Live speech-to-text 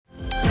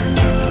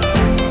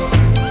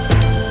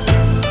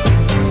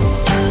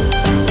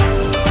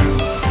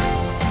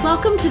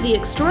the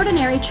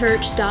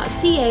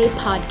extraordinarychurch.ca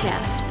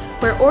podcast,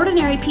 where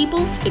ordinary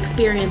people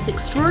experience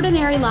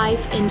extraordinary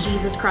life in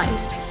Jesus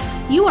Christ.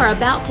 You are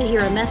about to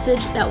hear a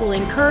message that will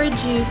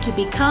encourage you to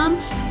become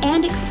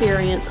and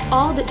experience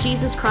all that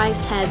Jesus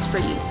Christ has for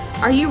you.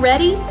 Are you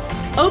ready?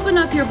 Open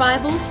up your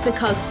Bibles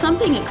because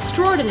something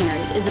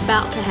extraordinary is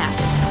about to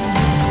happen.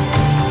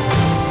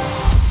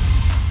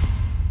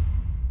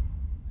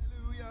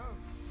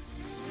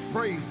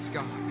 Praise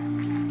God.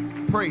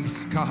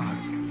 Praise God.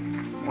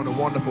 What a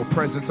wonderful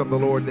presence of the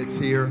Lord that's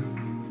here.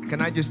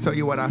 Can I just tell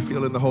you what I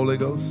feel in the Holy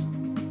Ghost?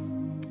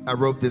 I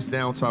wrote this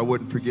down so I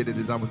wouldn't forget it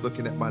as I was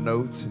looking at my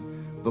notes.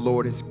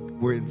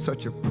 We're in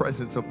such a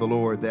presence of the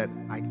Lord that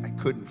I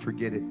couldn't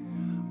forget it.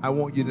 I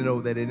want you to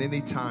know that at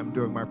any time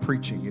during my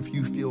preaching, if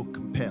you feel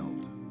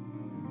compelled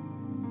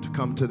to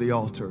come to the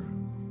altar,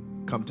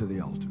 come to the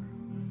altar.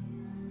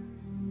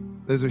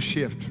 There's a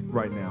shift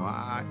right now.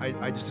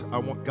 I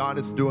want God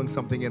is doing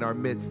something in our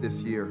midst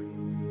this year.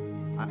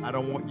 I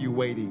don't want you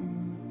waiting.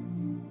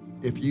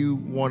 If you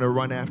want to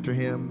run after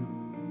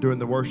him during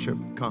the worship,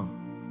 come.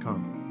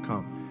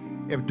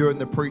 If during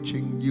the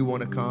preaching you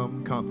want to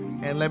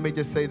come. And let me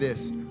just say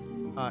this.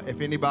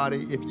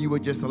 If you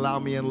would just allow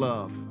me in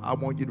love, I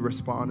want you to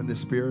respond in the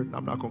spirit.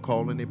 I'm not going to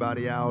call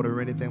anybody out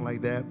or anything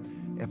like that.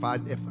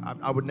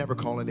 I would never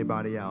call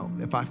anybody out.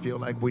 If I feel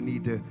like there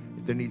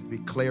needs to be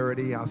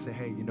clarity, I'll say,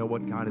 hey, you know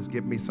what? God has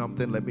given me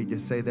something. Let me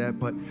just say that.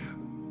 But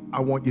I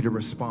want you to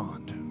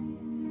respond.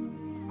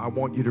 I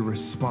want you to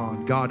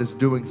respond. God is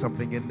doing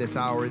something in this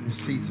hour, in this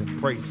season.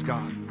 Praise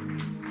God.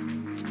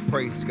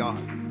 Praise God.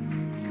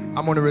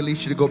 I'm going to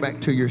release you to go back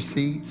to your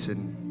seats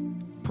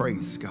and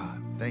praise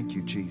God. Thank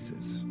you,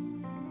 Jesus.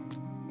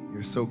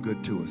 You're so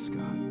good to us,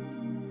 God.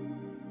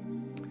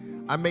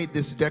 I made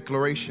this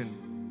declaration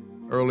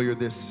earlier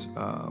this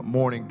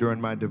morning during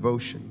my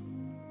devotion.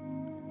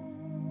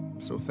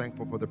 I'm so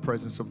thankful for the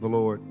presence of the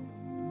Lord.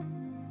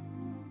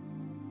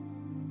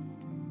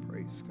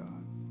 Praise God.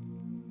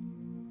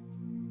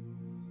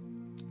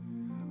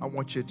 I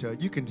want you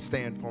can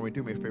stand for me.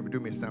 Do me a favor. Do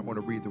me a stand. I want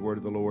to read the word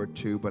of the Lord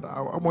too, but I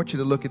want you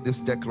to look at this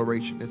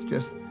declaration. It's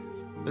just,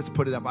 let's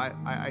put it up.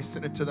 I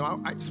sent it to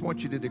them. I just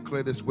want you to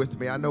declare this with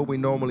me. I know we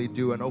normally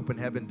do an open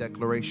heaven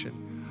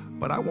declaration,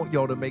 but I want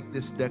y'all to make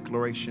this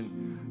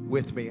declaration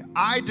with me.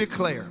 I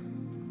declare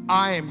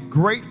I am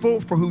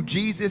grateful for who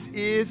Jesus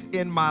is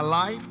in my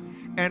life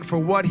and for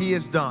what he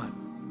has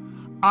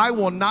done. I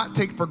will not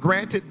take for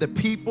granted the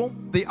people,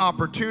 the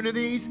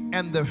opportunities,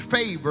 and the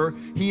favor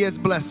he has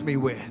blessed me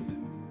with.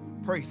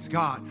 Praise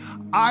God.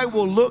 I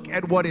will look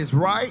at what is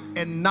right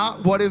and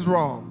not what is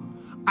wrong.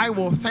 I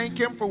will thank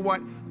him for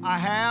what I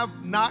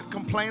have, not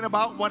complain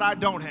about what I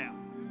don't have.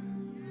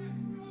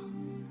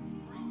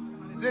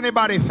 Is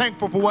anybody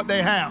thankful for what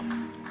they have?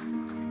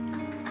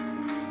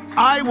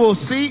 I will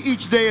see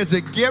each day as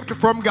a gift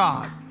from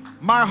God.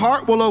 My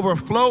heart will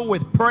overflow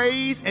with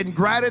praise and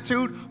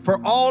gratitude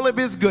for all of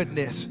his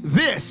goodness.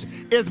 This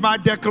is my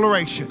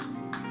declaration.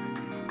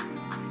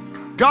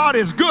 God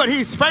is good.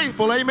 He's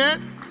faithful.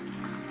 Amen.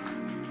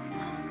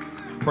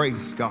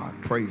 Praise God.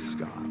 Praise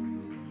God.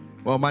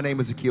 Well, my name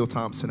is Akil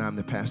Thompson. I'm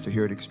the pastor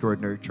here at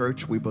Extraordinary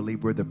Church. We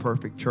believe we're the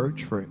perfect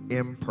church for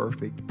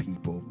imperfect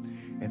people.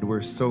 And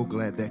we're so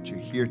glad that you're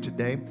here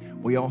today.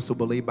 We also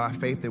believe by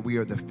faith that we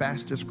are the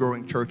fastest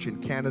growing church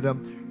in Canada,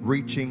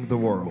 reaching the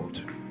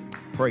world.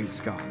 Praise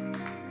God.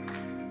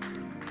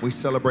 We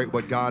celebrate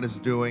what God is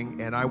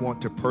doing, and I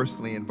want to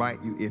personally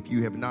invite you, if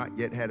you have not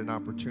yet had an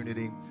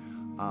opportunity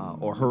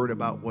or heard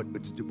about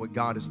what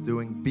God is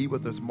doing, be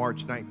with us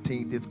March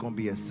 19th. It's going to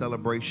be a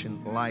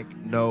celebration like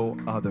no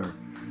other.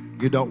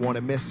 You don't want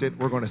to miss it.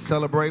 We're going to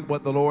celebrate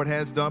what the Lord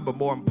has done, but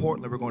more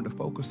importantly, we're going to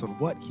focus on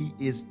what he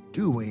is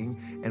doing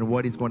and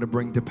what he's going to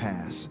bring to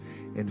pass.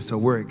 And so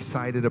we're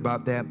excited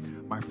about that.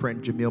 My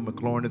friend Jamil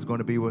McLaurin is going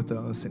to be with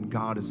us, and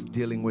God is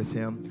dealing with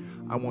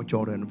him. I want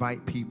y'all to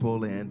invite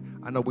people, and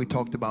I know we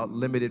talked about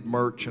limited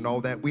merch and all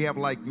that. We have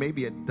like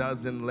maybe a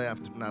dozen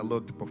left when I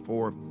looked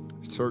before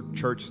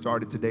church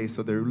started today,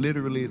 so there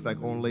literally is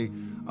like only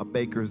a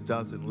baker's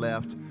dozen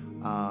left.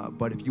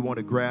 But if you want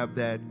to grab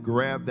that.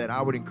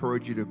 I would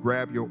encourage you to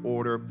grab your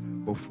order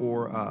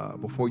before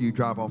you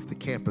drive off the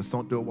campus.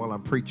 Don't do it while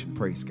I'm preaching,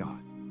 praise God.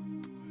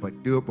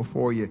 But do it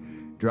before you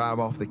drive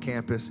off the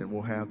campus, and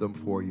we'll have them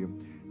for you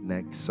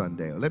next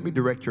Sunday. Let me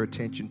direct your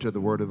attention to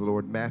the word of the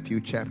Lord, Matthew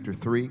chapter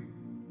 3,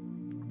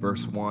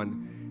 verse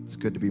 1. It's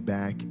good to be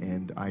back,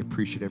 and I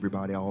appreciate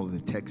everybody, all of the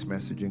text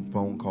messaging,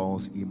 phone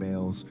calls,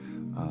 emails,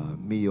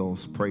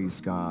 meals, praise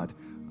God.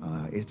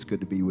 It's good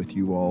to be with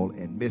you all,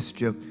 and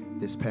missed you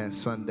this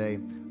past Sunday.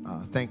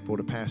 Thankful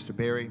to Pastor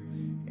Barry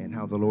and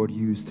how the Lord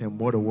used him.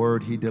 What a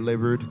word he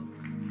delivered.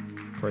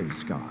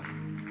 Praise God.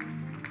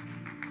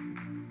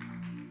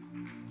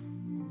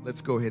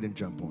 Let's go ahead and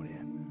jump on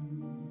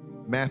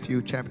in.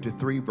 Matthew chapter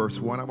 3, verse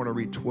 1. I want to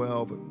read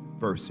 12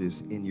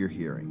 verses in your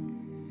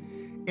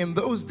hearing. In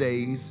those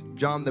days,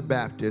 John the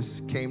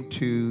Baptist came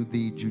to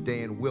the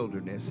Judean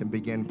wilderness and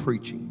began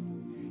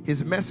preaching.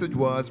 His message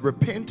was,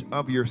 repent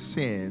of your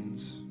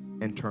sins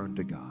and turn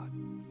to God,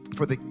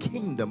 for the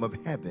kingdom of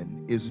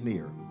heaven is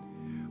near.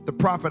 The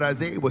prophet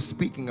Isaiah was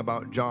speaking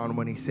about John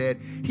when he said,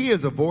 he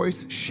is a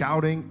voice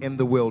shouting in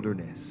the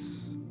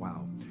wilderness.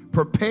 Wow.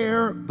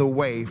 Prepare the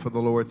way for the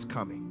Lord's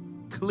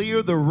coming.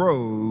 Clear the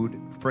road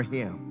for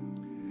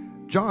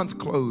him. John's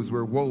clothes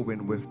were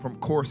woven from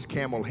coarse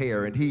camel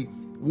hair, and he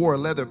wore a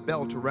leather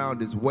belt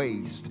around his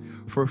waist.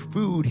 For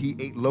food, he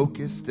ate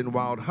locusts and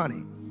wild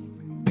honey.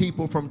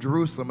 People from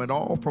Jerusalem and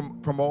all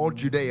from all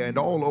Judea and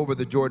all over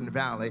the Jordan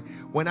Valley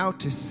went out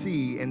to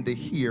see and to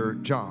hear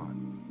John.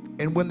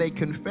 And when they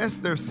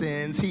confessed their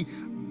sins, he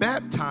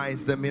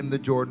baptized them in the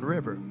Jordan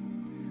River.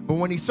 But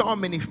when he saw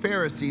many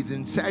Pharisees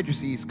and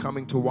Sadducees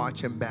coming to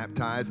watch him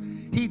baptize,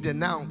 he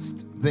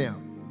denounced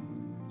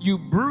them. You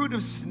brood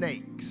of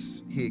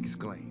snakes, he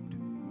exclaimed.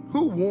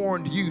 Who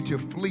warned you to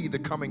flee the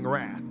coming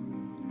wrath?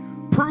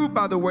 Prove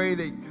by the way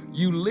that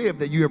you live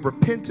that you have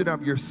repented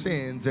of your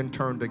sins and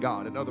turned to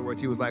God. In other words,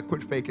 he was like,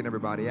 quit faking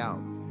everybody out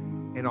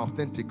and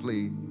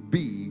authentically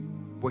be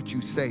what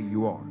you say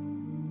you are.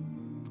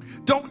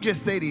 Don't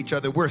just say to each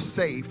other, we're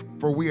safe,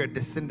 for we are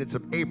descendants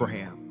of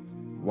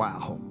Abraham.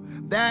 Wow.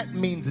 That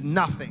means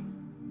nothing.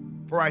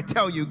 For I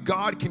tell you,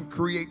 God can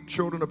create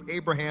children of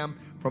Abraham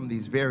from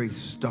these very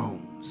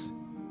stones.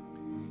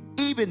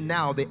 Even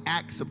now, the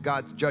axe of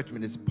God's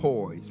judgment is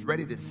poised,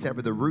 ready to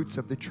sever the roots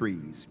of the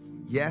trees.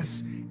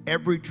 Yes,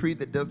 every tree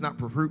that does not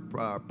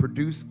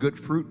produce good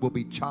fruit will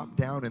be chopped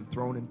down and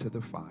thrown into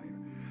the fire.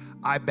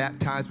 I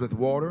baptize with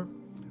water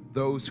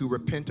those who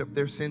repent of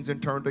their sins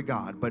and turn to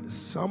God. But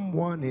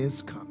someone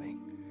is coming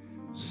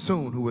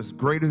soon who is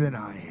greater than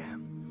I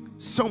am,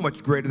 so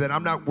much greater that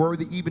I'm not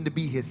worthy even to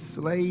be his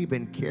slave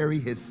and carry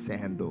his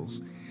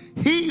sandals.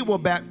 He will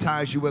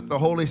baptize you with the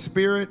Holy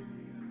Spirit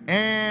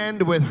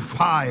and with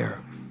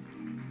fire.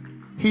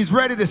 He's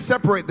ready to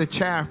separate the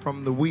chaff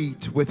from the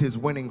wheat with his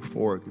winning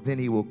fork. Then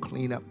he will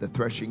clean up the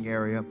threshing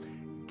area,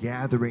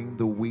 gathering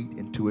the wheat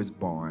into his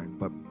barn,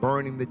 but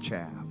burning the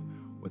chaff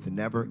with a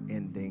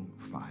never-ending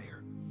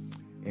fire.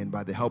 And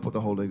by the help of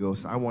the Holy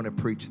Ghost, I want to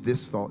preach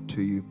this thought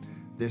to you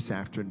this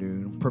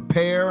afternoon.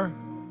 Prepare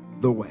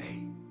the way.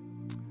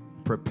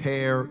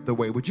 Prepare the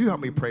way. Would you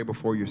help me pray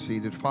before you're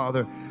seated?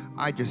 Father,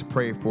 I just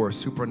pray for a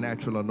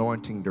supernatural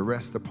anointing to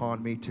rest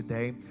upon me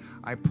today.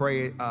 I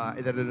pray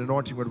that an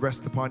anointing would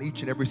rest upon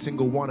each and every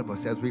single one of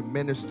us as we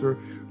minister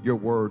your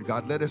word.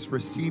 God, let us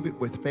receive it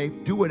with faith.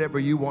 Do whatever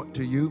you want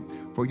to you,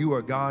 for you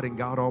are God and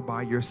God all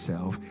by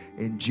yourself.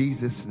 In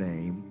Jesus'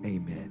 name,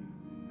 amen.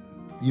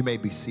 You may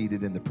be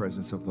seated in the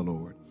presence of the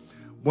Lord.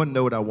 One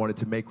note I wanted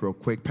to make real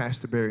quick.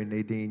 Pastor Barry and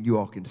Nadine, you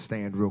all can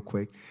stand real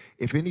quick.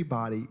 If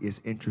anybody is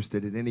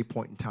interested at any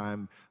point in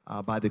time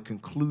by the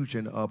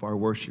conclusion of our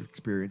worship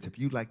experience, if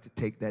you'd like to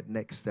take that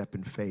next step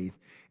in faith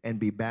and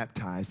be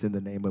baptized in the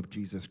name of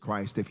Jesus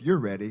Christ, if you're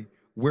ready,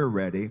 we're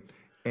ready.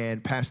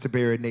 And Pastor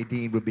Barry and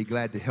Nadine would be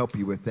glad to help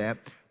you with that.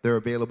 They're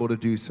available to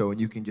do so,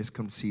 and you can just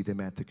come see them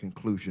at the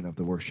conclusion of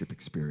the worship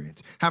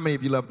experience. How many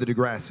of you love the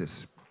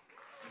DeGrasses?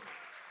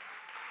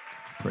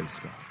 Praise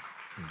God.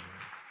 Amen.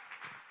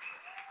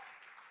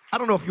 I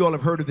don't know if you all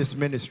have heard of this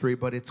ministry,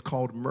 but it's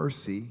called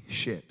Mercy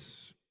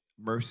Ships.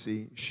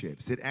 Mercy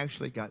Ships. It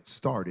actually got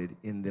started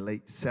in the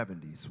late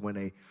 70s when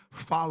a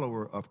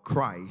follower of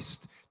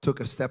Christ took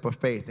a step of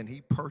faith and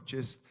he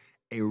purchased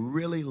a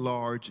really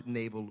large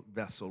naval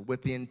vessel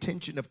with the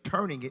intention of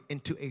turning it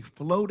into a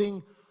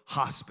floating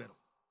hospital.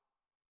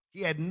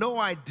 He had no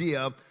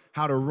idea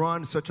how to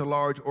run such a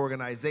large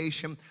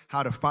organization,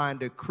 how to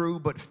find a crew,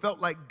 but felt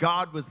like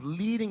God was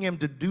leading him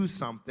to do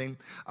something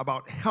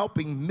about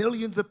helping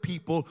millions of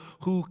people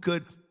who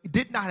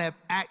did not have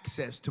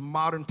access to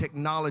modern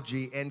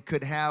technology and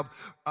could have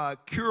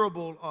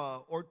curable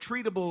or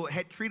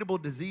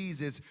treatable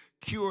diseases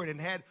cured and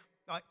had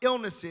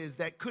illnesses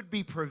that could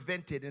be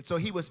prevented. And so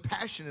he was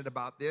passionate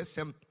about this.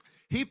 And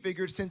he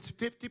figured since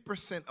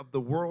 50% of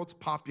the world's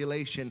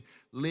population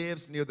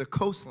lives near the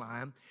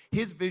coastline,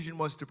 his vision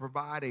was to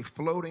provide a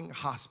floating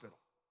hospital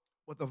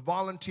with a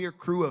volunteer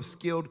crew of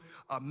skilled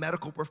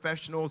medical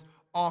professionals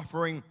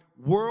offering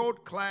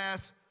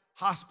world-class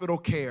hospital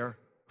care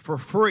for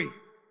free.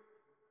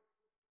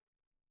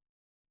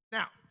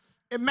 Now,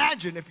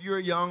 imagine if you're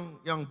a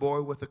young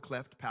boy with a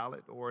cleft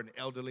palate, or an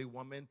elderly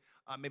woman,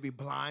 maybe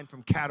blind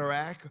from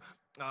cataract,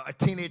 a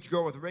teenage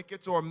girl with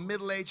rickets, or a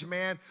middle-aged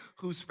man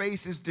whose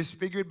face is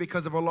disfigured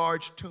because of a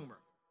large tumor.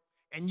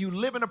 And you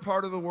live in a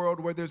part of the world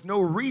where there's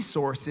no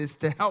resources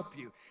to help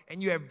you,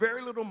 and you have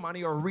very little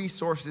money or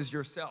resources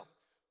yourself.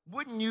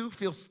 Wouldn't you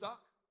feel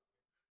stuck?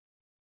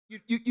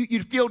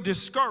 You'd feel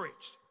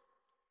discouraged.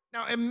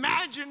 Now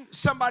imagine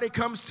somebody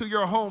comes to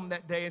your home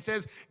that day and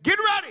says, get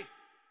ready,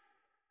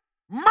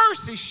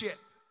 Mercy Ship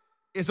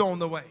is on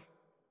the way.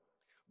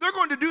 They're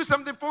going to do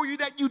something for you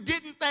that you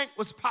didn't think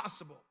was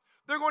possible.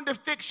 They're going to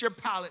fix your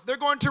palate. They're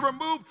going to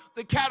remove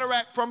the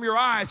cataract from your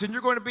eyes, and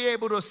you're going to be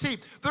able to see.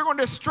 They're going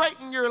to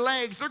straighten your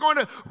legs. They're going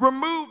to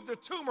remove the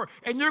tumor,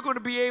 and you're going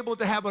to be able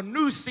to have a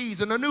new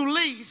season, a new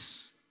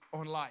lease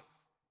on life.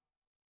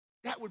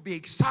 That would be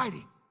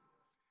exciting.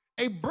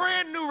 A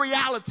brand new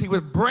reality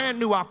with brand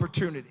new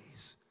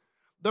opportunities.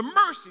 The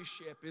Mercy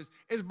Ship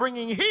is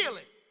bringing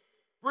healing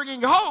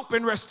bringing hope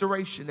and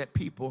restoration that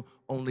people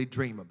only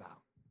dream about.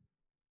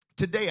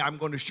 Today, I'm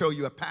going to show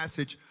you a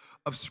passage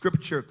of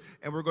Scripture,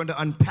 and we're going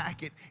to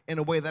unpack it in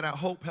a way that I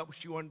hope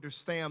helps you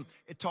understand.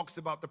 It talks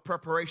about the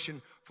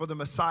preparation for the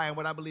Messiah and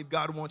what I believe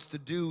God wants to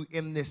do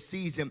in this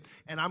season.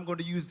 And I'm going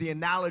to use the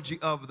analogy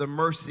of the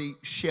mercy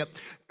ship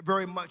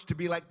very much to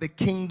be like the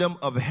kingdom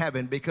of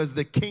heaven, because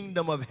the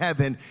kingdom of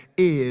heaven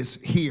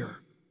is here.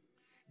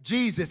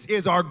 Jesus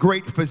is our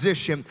great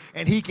physician,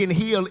 and he can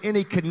heal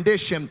any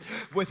condition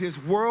with his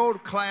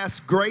world-class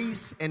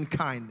grace and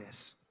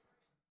kindness.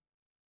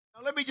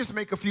 Now, let me just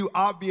make a few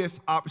obvious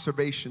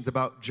observations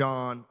about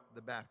John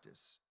the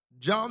Baptist.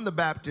 John the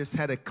Baptist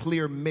had a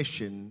clear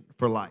mission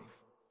for life.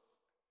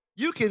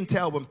 You can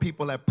tell when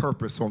people have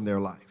purpose on their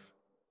life.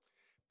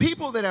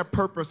 People that have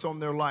purpose on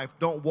their life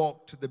don't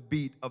walk to the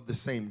beat of the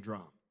same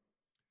drum.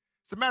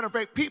 As a matter of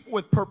fact, people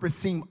with purpose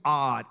seem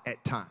odd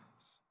at times.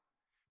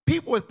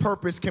 People with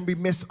purpose can be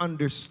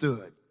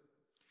misunderstood.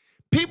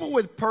 People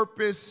with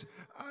purpose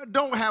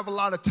don't have a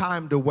lot of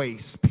time to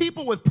waste.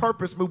 People with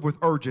purpose move with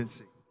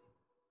urgency.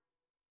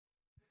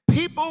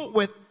 People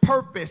with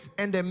purpose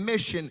and a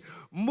mission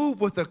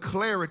move with a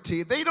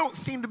clarity. They don't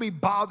seem to be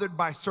bothered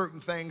by certain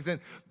things, and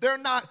they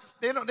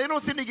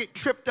don't seem to get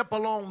tripped up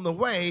along the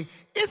way.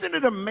 Isn't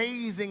it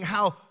amazing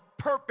how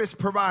purpose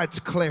provides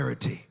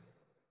clarity?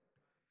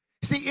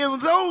 See, in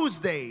those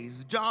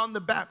days, John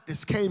the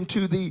Baptist came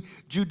to the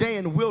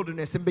Judean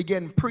wilderness and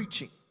began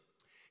preaching.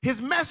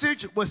 His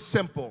message was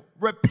simple: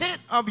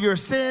 repent of your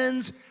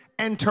sins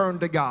and turn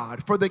to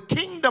God, for the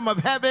kingdom of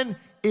heaven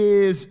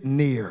is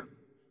near.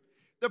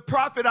 The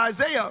prophet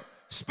Isaiah,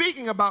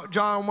 speaking about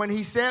John, when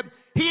he said,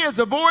 he is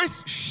a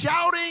voice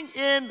shouting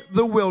in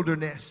the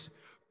wilderness,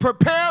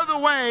 prepare the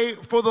way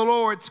for the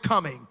Lord's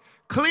coming,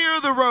 clear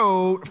the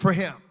road for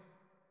him.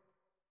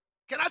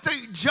 Can I tell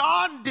you,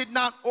 John did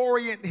not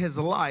orient his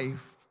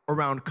life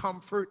around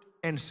comfort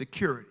and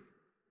security,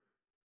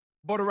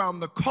 but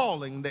around the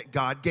calling that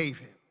God gave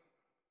him.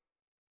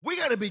 We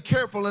got to be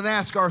careful and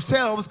ask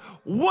ourselves,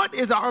 what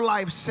is our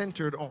life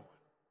centered on?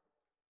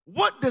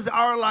 What does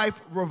our life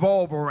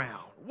revolve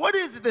around? What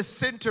is the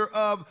center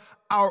of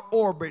our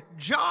orbit?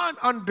 John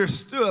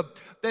understood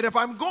that if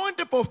I'm going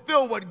to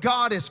fulfill what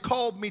God has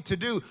called me to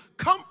do,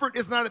 comfort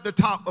is not at the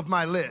top of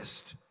my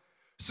list.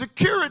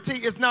 Security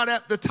is not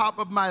at the top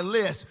of my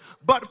list,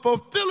 but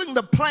fulfilling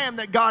the plan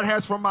that God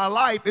has for my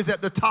life is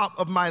at the top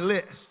of my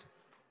list.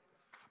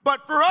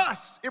 But for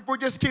us, if we're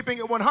just keeping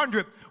it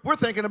 100, we're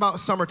thinking about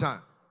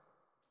summertime.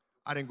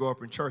 I didn't grow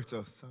up in church,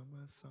 so summer.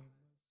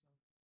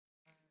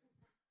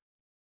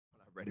 I'm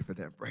not ready for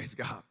that, praise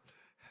God.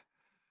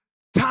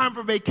 Time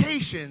for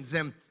vacations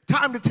and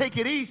time to take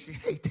it easy.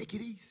 Hey, take it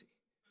easy.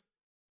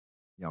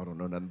 Y'all don't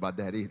know nothing about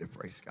that either,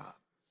 praise God.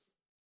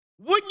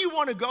 Wouldn't you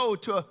want to go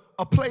to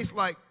a place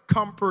like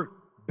Comfort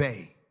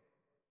Bay?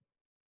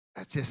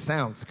 That just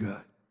sounds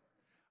good.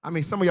 I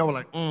mean, some of y'all were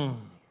like,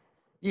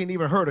 You ain't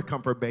even heard of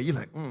Comfort Bay. You're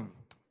like,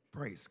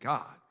 praise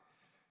God.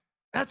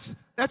 That's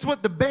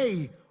what the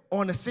bay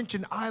on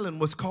Ascension Island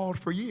was called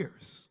for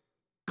years,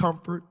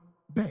 Comfort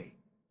Bay.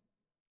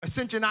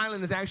 Ascension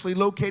Island is actually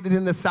located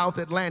in the South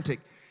Atlantic,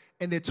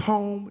 and it's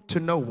home to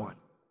no one.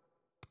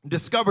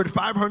 Discovered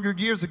 500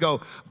 years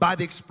ago by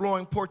the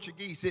exploring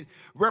Portuguese, it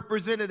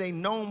represented a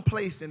known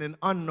place in an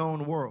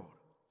unknown world.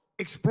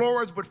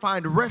 Explorers would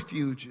find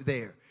refuge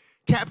there.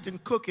 Captain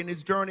Cook, in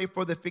his journey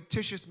for the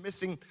fictitious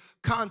missing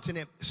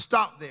continent,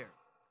 stopped there.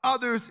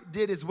 Others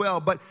did as well,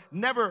 but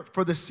never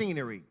for the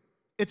scenery.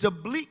 It's a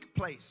bleak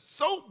place,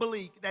 so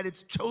bleak that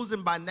it's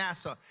chosen by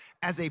NASA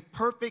as a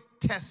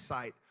perfect test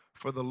site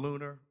for the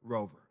lunar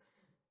rover.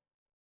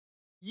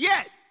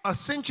 Yet,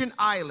 Ascension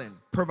Island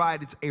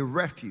provides a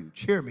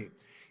refuge, hear me,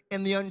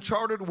 in the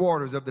uncharted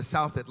waters of the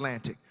South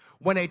Atlantic.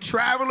 When a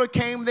traveler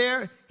came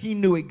there, he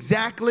knew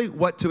exactly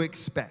what to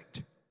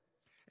expect.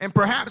 And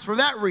perhaps for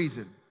that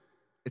reason,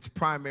 its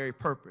primary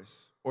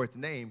purpose or its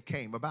name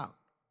came about,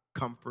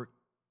 Comfort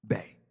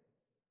Bay.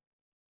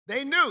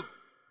 They knew it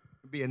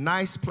would be a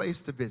nice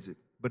place to visit,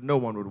 but no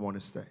one would want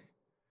to stay.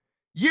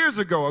 Years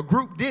ago, a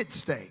group did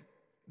stay.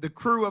 The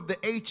crew of the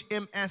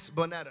HMS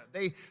Bonetta.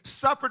 They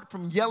suffered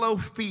from yellow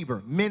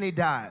fever. Many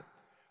died.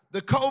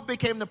 The cove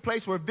became the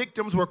place where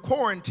victims were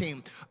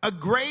quarantined. A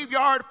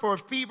graveyard for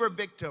fever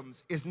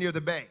victims is near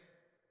the bay.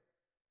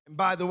 And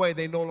by the way,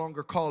 they no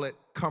longer call it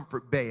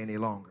Comfort Bay any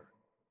longer.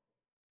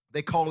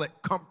 They call it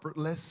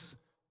Comfortless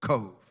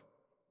Cove.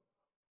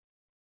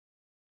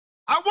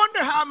 I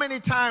wonder how many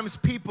times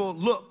people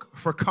look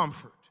for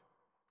comfort,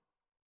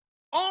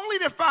 only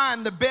to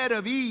find the bed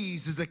of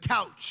ease is a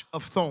couch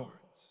of thorns.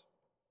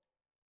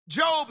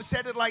 Job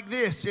said it like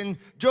this in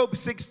Job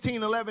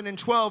 16, 11, and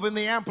 12 in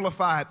the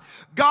Amplified.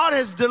 God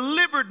has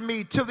delivered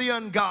me to the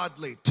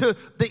ungodly, to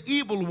the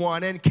evil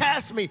one, and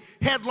cast me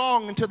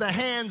headlong into the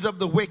hands of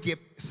the wicked,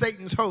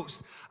 Satan's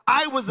host.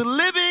 I was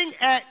living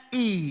at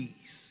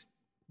ease,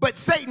 but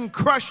Satan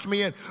crushed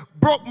me and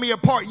broke me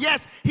apart.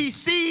 Yes, he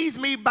seized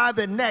me by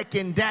the neck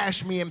and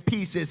dashed me in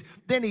pieces.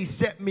 Then he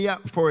set me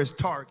up for his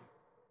target.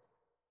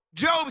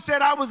 Job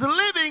said, I was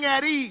living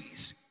at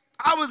ease.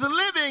 I was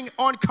living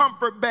on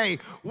Comfort Bay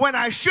when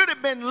I should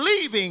have been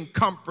leaving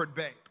Comfort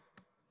Bay.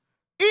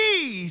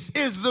 Ease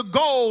is the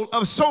goal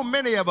of so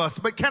many of us.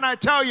 But can I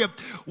tell you,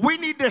 we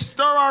need to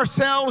stir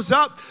ourselves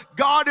up.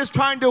 God is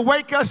trying to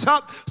wake us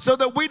up so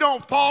that we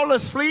don't fall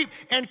asleep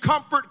in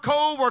Comfort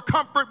Cove or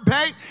Comfort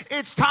Bay.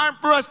 It's time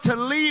for us to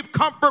leave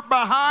comfort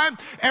behind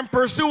and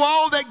pursue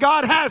all that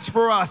God has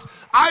for us.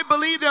 I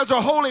believe there's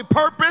a holy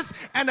purpose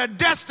and a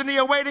destiny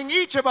awaiting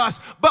each of us,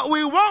 but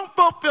we won't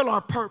fulfill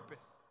our purpose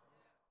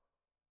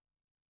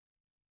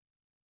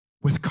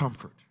with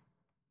comfort.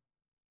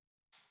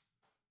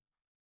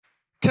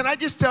 Can I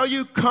just tell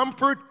you,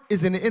 comfort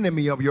is an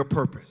enemy of your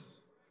purpose.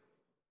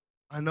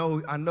 I know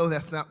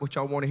that's not what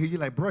y'all want to hear.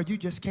 You're like, bro, you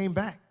just came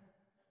back.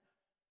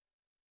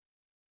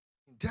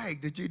 Dang,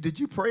 did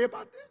you pray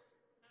about this?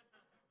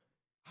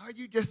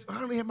 I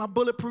don't even have my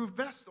bulletproof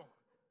vest on.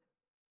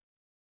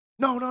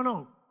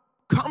 No.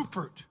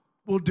 Comfort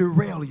will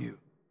derail you.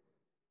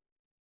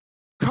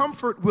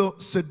 Comfort will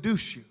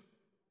seduce you.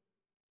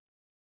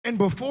 And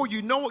before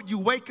you know it, you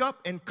wake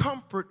up and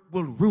comfort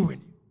will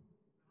ruin you.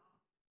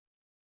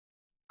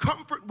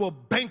 Comfort will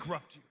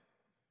bankrupt you.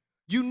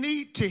 You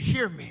need to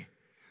hear me.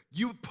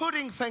 You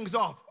putting things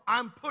off.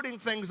 I'm putting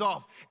things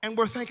off. And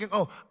we're thinking,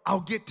 oh,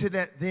 I'll get to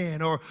that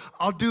then, or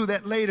I'll do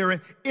that later.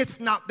 And it's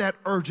not that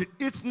urgent.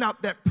 It's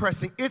not that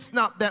pressing. It's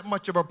not that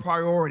much of a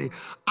priority.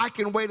 I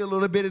can wait a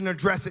little bit and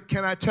address it.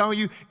 Can I tell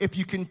you, if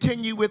you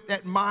continue with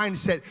that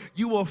mindset,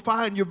 you will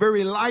find your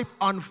very life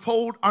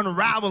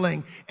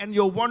unraveling, and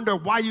you'll wonder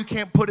why you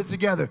can't put it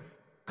together.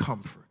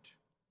 Comfort.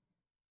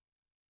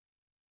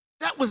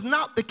 That was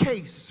not the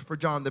case for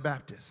John the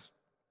Baptist.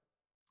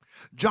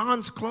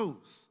 John's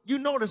clothes. You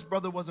notice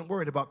brother wasn't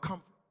worried about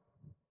comfort.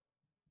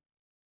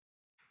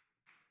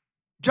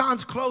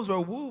 John's clothes were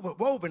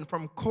woven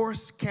from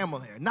coarse camel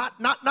hair.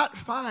 Not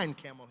fine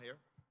camel hair.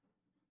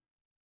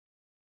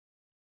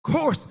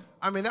 Coarse.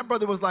 I mean, that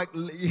brother was like,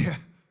 yeah.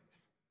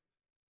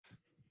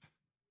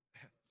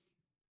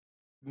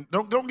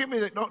 Don't give me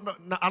the,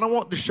 no, I don't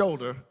want the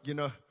shoulder, you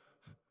know.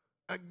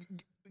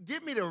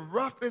 Give me the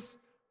roughest.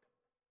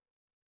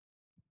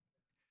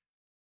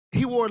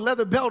 He wore a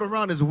leather belt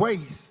around his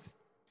waist.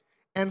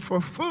 And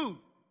for food,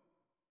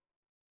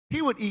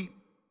 he would eat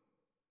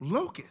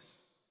locusts.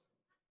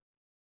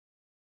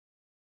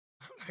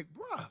 I'm like,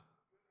 bruh,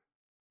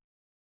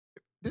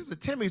 there's a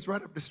Timmy's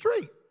right up the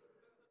street.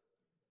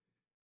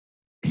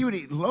 He would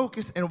eat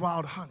locusts and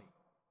wild honey.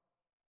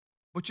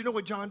 But you know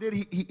what John did?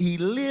 He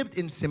lived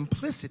in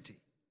simplicity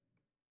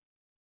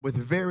with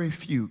very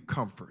few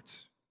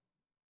comforts.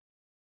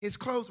 His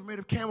clothes were made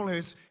of camel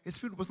hair. His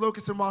food was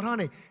locusts and wild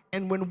honey.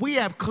 And when we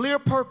have clear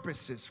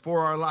purposes for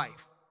our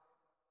life,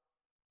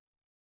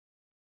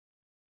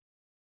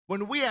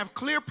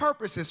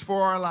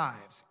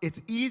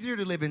 it's easier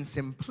to live in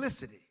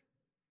simplicity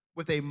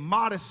with a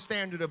modest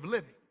standard of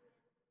living,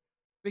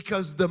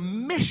 because the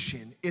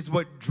mission is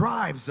what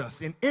drives us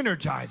and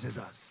energizes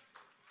us.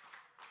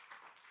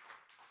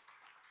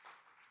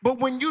 But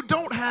when you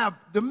don't have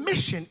the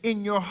mission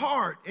in your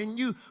heart and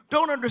you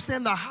don't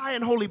understand the high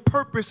and holy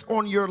purpose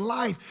on your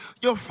life,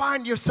 you'll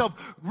find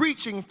yourself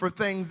reaching for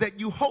things that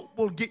you hope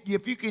will get you.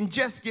 If you can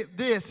just get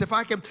this, if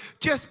I can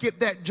just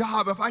get that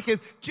job, if I can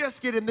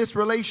just get in this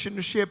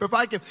relationship, if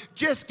I can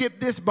just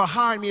get this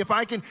behind me, if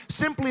I can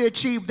simply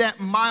achieve that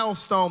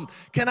milestone.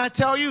 Can I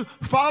tell you,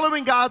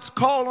 following God's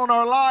call on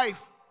our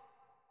life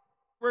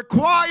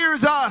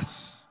requires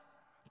us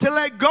to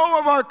let go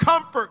of our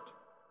comfort,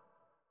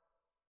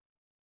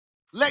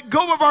 let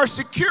go of our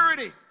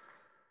security,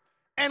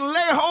 and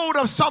lay hold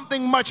of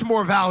something much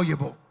more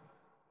valuable.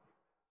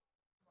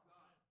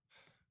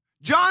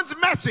 John's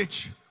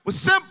message was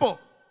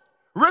simple.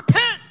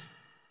 Repent.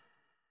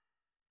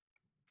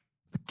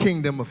 The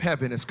kingdom of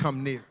heaven has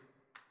come near.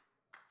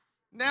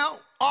 Now,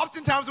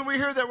 oftentimes when we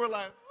hear that, we're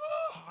like,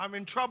 oh, I'm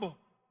in trouble.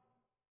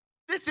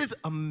 This is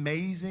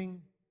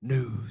amazing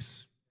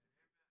news.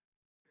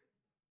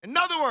 In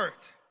other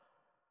words,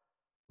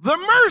 the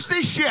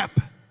mercy ship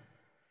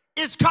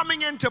is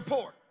coming into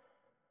port.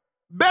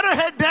 Better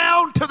head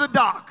down to the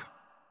dock.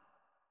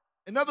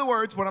 In other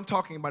words, what I'm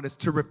talking about is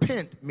to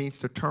repent means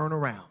to turn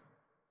around,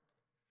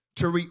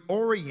 to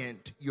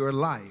reorient your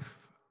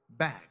life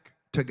back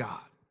to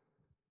God.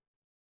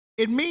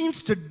 It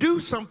means to do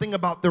something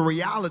about the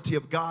reality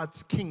of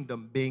God's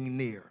kingdom being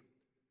near.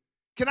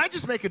 Can I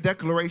just make a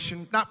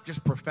declaration, not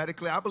just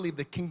prophetically? I believe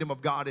the kingdom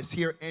of God is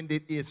here and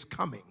it is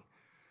coming.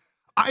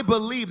 I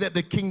believe that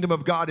the kingdom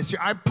of God is here.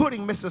 I'm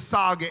putting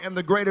Mississauga and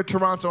the greater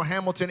Toronto,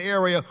 Hamilton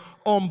area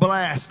on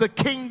blast. The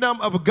kingdom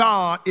of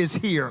God is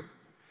here.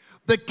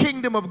 The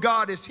kingdom of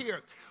God is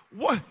here.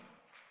 What?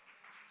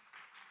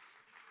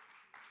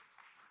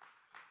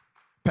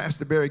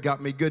 Pastor Barry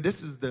got me good.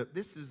 This is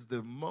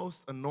the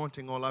most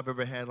anointing oil I've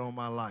ever had on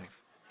my life.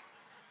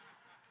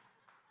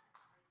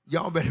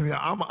 Y'all better be,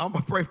 I'm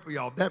gonna pray for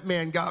y'all. That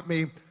man got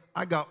me.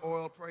 I got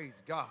oil,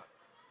 praise God.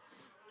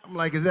 I'm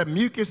like, is that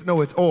mucus? No,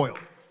 it's oil.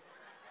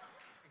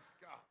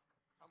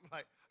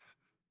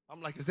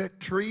 I'm like, is that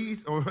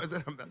trees or is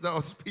that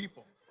those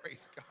people?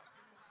 Praise God.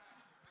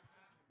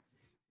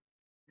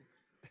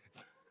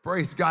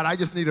 Praise God. I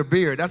just need a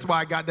beard. That's why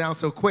I got down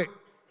so quick.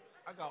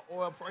 I got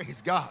oil.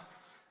 Praise God.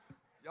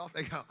 Y'all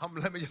think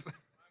let me just.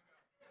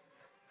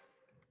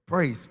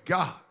 Praise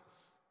God.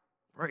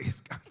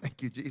 Praise God.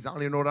 Thank you, Jesus. I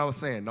don't even know what I was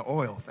saying. The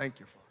oil. Thank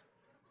you, Father.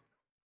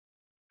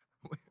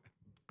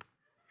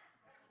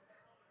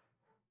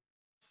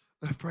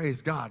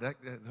 Praise God.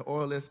 The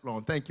oil is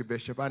flowing. Thank you,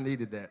 Bishop. I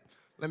needed that.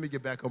 Let me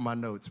get back on my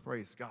notes.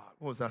 Praise God.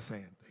 What was I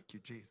saying? Thank you,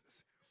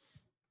 Jesus.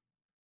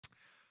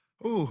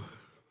 Ooh,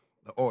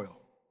 the oil.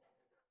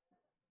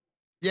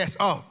 Yes.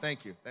 Oh,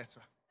 thank you. That's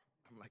right.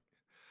 I'm like,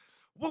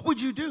 what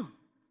would you do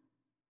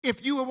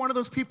if you were one of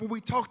those people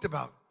we talked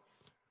about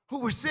who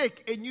were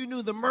sick and you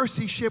knew the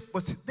mercy ship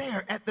was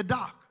there at the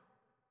dock?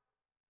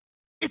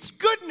 It's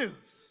good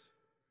news.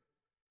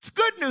 It's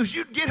good news.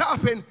 You'd get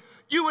up and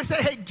you would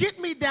say, hey, get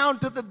me down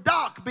to the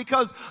dock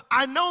because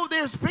I know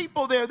there's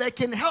people there that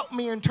can help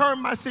me and turn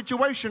my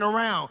situation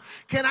around.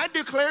 Can I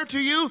declare to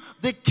you,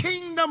 the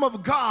kingdom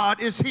of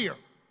God is here.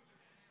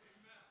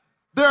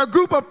 There are a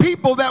group of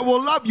people that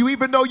will love you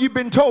even though you've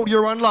been told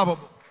you're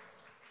unlovable.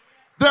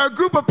 There are a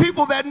group of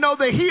people that know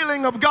the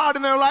healing of God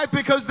in their life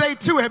because they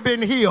too have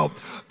been healed.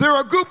 There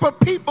are a group of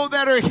people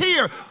that are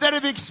here that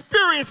have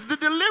experienced the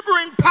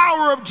delivering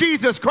power of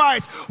Jesus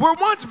Christ. Were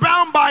once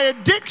bound by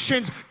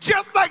addictions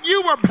just like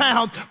you were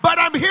bound. But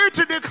I'm here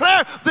to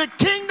declare the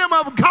kingdom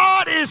of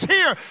God is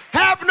here.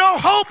 Have no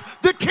hope,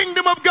 the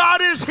kingdom of God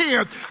is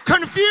here.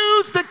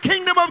 Confused, the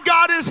kingdom of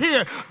God is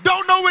here.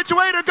 Don't know which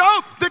way to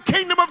go, the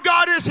kingdom of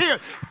God is here.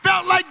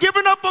 Felt like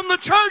giving up on the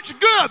church,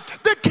 good.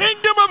 The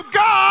kingdom of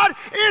God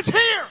is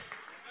here.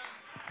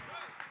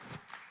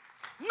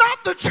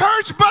 Not the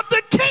church, but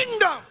the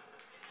kingdom.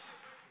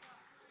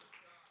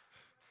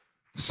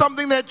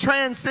 Something that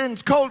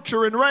transcends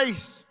culture and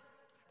race.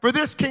 For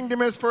this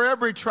kingdom is for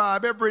every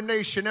tribe, every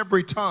nation,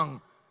 every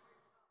tongue.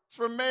 It's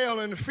for male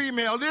and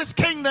female. This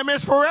kingdom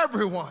is for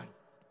everyone.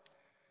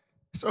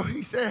 So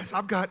he says,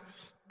 I've got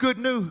good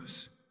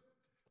news.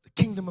 The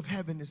kingdom of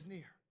heaven is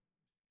near.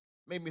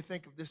 Made me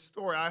think of this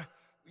story.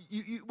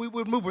 We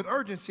would move with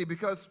urgency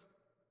because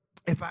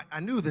if I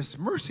knew this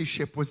mercy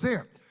ship was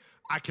there.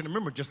 I can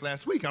remember just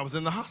last week I was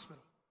in the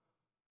hospital.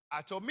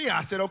 I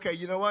said, okay,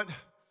 you know what?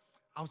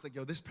 I was like,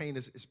 yo, this pain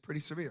is pretty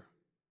severe.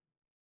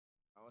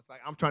 I was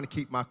like, I'm trying to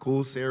keep my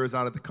cool. Sarah's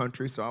out of the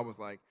country, so I was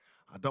like,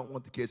 I don't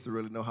want the kids to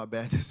really know how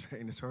bad this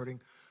pain is hurting.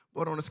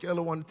 But on a scale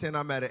of 1 to 10,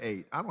 I'm at an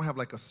 8. I don't have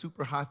like a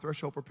super high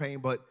threshold for pain,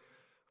 but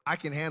I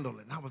can handle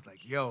it. And I was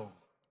like, yo,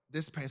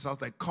 this pain. So I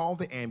was like, call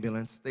the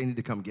ambulance. They need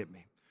to come get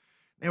me.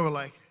 They were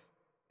like,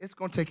 it's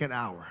going to take an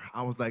hour.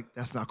 I was like,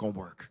 that's not going to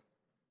work.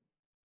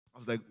 I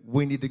was like,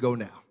 we need to go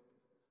now.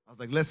 I was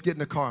like, let's get in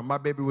the car. My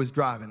baby was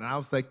driving. And I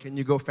was like, can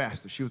you go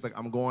faster? She was like,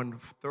 I'm going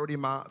 30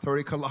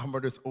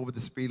 kilometers over the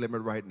speed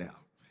limit right now.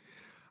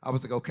 I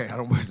was like, okay, I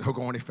don't want to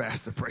go any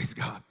faster, praise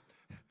God.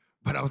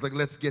 But I was like,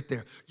 let's get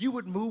there. You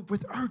would move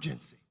with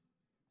urgency.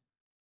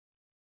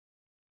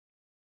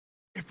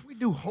 If we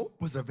knew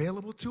hope was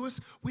available to us,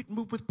 we'd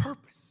move with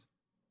purpose.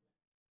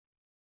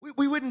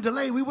 We wouldn't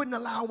delay. We wouldn't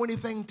allow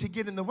anything to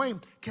get in the way.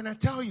 Can I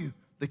tell you,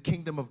 the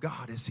kingdom of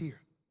God is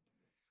here.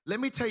 Let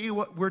me tell you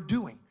what we're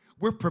doing.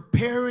 We're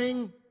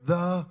preparing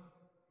the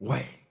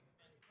way.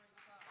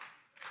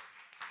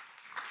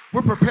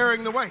 We're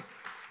preparing the way.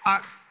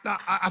 I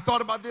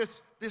thought about this.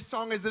 This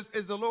song is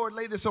the Lord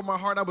laid this on my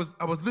heart. I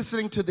was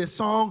listening to this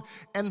song,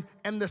 and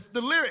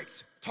the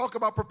lyrics talk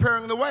about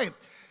preparing the way.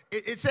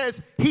 It says,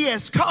 He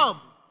has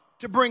come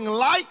to bring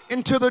light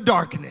into the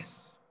darkness.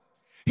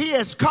 He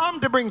has come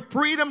to bring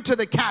freedom to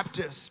the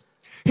captives.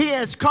 He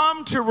has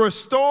come to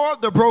restore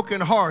the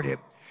brokenhearted.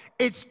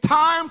 It's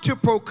time to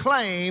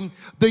proclaim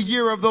the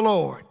year of the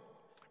Lord.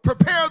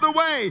 Prepare the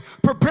way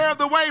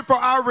for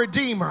our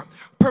Redeemer.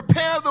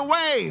 Prepare the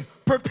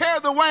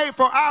way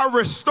for our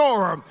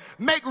Restorer.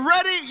 Make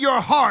ready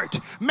your heart.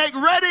 Make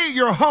ready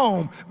your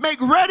home.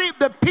 Make ready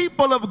the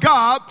people of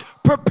God.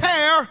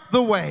 Prepare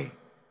the way.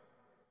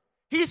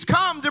 He's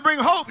come to bring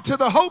hope to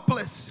the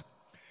hopeless.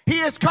 He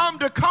has come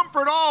to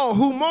comfort all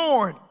who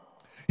mourn.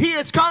 He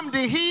has come to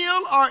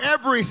heal our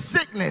every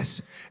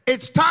sickness.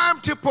 It's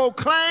time to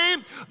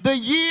proclaim the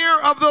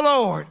year of the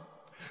Lord.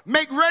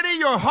 Make ready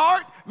your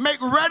heart.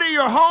 Make ready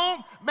your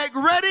home. Make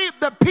ready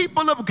the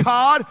people of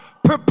God.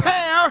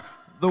 Prepare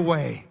the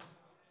way.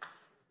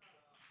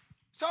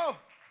 So,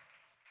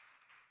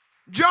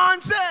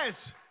 John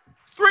says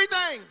 3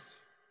 things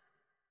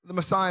the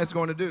Messiah is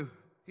going to do.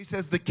 He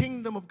says the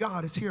kingdom of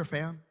God is here,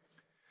 fam.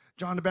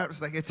 John the Baptist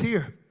is like, it's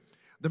here.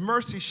 The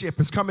mercy ship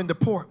is coming to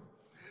port.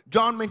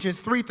 John mentions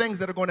 3 things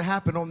that are going to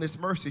happen on this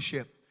mercy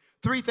ship.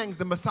 3 things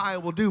the Messiah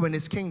will do in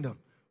his kingdom.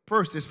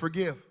 First is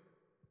forgive.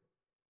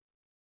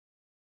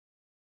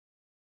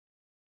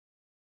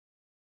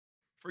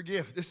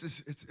 Forgive.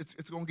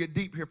 It's going to get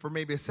deep here for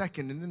maybe a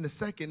second. And then the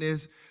second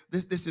is,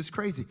 this is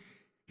crazy.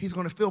 He's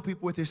going to fill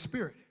people with his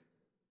spirit.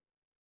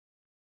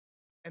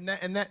 And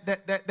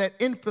that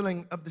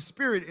infilling of the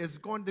Spirit is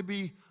going to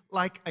be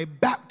like a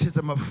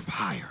baptism of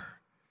fire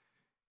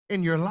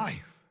in your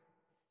life.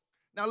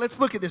 Now let's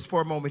look at this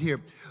for a moment here.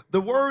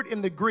 The word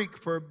in the Greek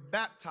for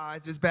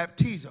baptize is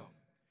baptizo.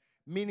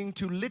 meaning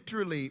to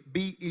literally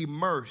be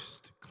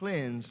immersed,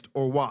 cleansed,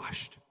 or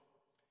washed.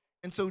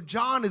 And so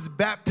John is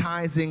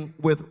baptizing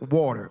with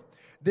water.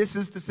 This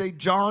is to say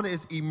John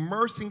is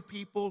immersing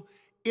people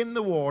in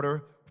the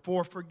water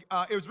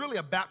it was really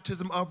a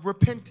baptism of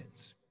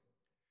repentance.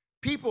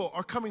 People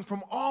are coming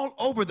from all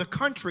over the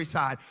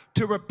countryside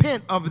to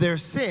repent of their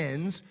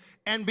sins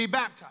and be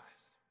baptized.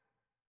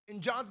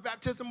 And John's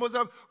baptism was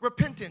of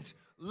repentance.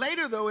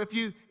 Later, though, if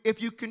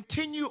you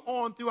continue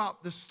on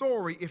throughout the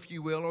story, if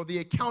you will, or the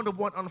account of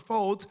what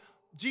unfolds,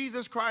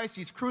 Jesus Christ,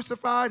 he's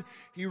crucified,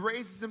 he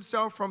raises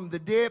himself from the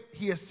dead,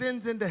 he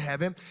ascends into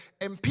heaven,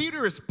 and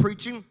Peter is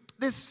preaching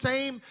this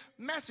same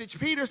message.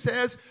 Peter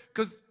says,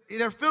 because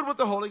they're filled with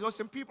the Holy Ghost,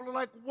 and people are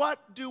like, what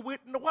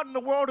in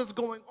the world is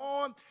going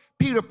on?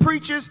 Peter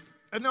preaches,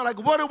 and they're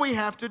like, what do we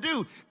have to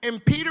do?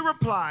 And Peter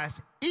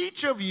replies,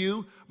 each of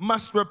you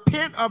must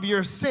repent of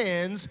your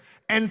sins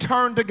and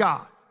turn to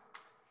God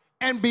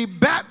and be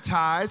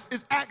baptized,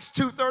 is Acts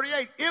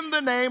 2:38, in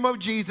the name of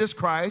Jesus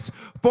Christ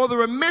for the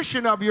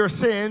remission of your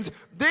sins.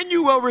 Then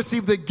you will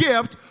receive the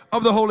gift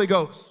of the Holy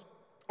Ghost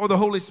or the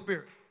Holy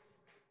Spirit.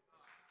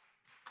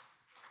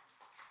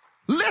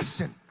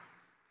 Listen,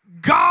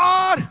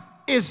 God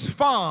is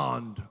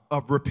fond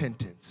of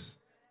repentance.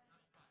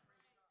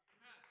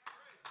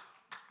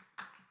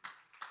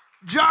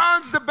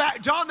 John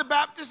the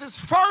Baptist's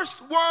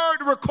first word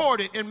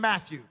recorded in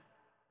Matthew,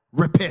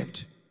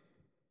 repent.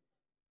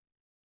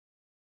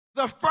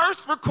 The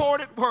first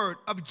recorded word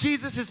of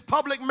Jesus'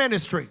 public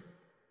ministry,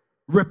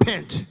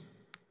 repent.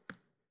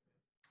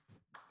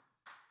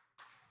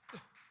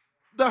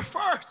 The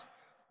first,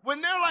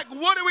 when they're like,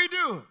 what do we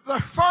do?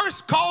 The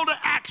first call to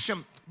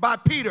action by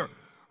Peter,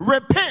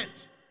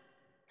 repent.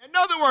 In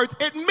other words,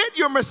 admit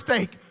your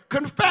mistake,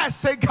 confess,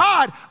 say,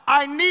 God,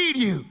 I need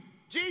you.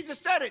 Jesus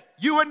said it,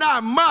 you and I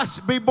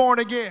must be born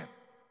again.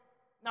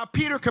 Now,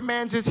 Peter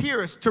commands his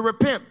hearers to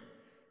repent.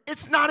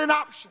 It's not an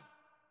option.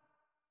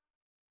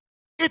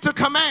 It's a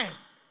command.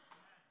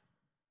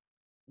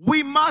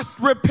 We must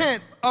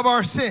repent of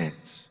our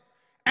sins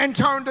and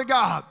turn to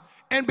God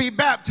and be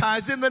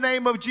baptized in the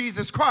name of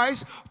Jesus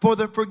Christ for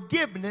the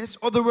forgiveness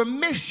or the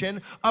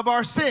remission of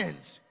our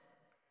sins.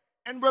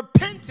 And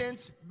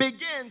repentance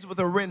begins with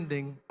a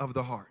rending of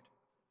the heart.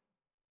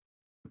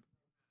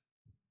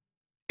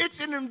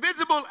 It's an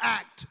invisible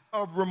act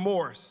of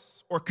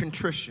remorse or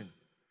contrition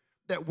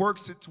that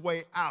works its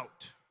way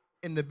out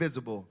in the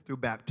visible through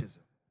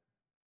baptism.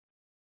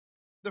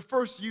 The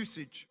first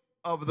usage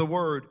of the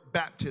word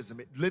baptism,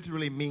 it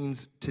literally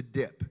means to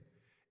dip.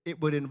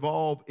 It would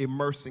involve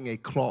immersing a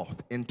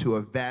cloth into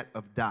a vat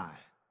of dye.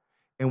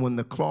 And when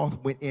the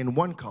cloth went in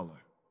one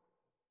color,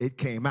 it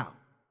came out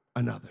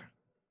another.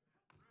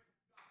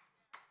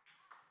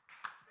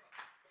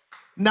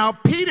 Now,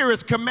 Peter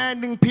is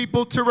commanding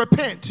people to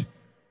repent.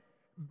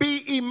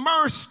 Be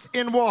immersed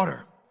in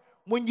water.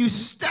 When you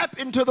step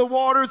into the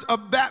waters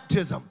of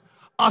baptism,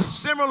 a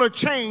similar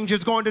change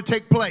is going to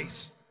take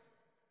place.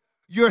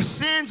 Your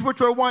sins, which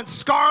were once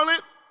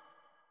scarlet,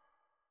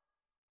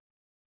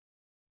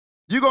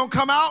 you're going to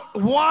come out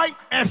white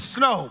as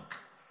snow.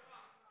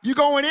 You're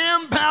going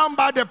in bound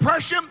by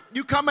depression.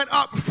 You're coming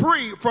up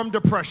free from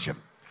depression.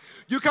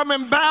 You're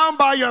coming bound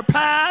by your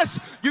past.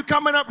 You're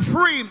coming up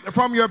free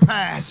from your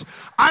past.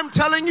 I'm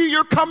telling you,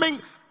 you're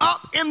coming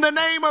up in the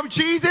name of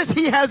Jesus.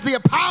 He has the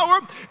power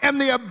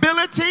and the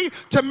ability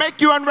to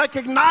make you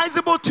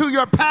unrecognizable to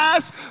your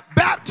past.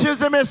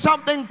 Baptism is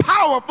something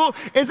powerful.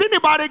 Is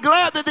anybody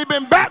glad that they've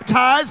been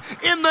baptized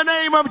in the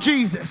name of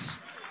Jesus?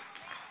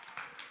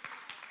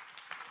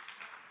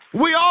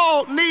 We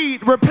all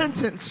need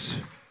repentance.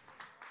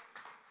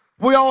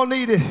 We all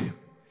need it.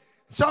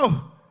 So,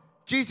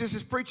 Jesus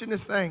is preaching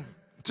this thing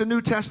to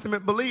New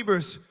Testament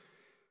believers.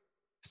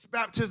 It's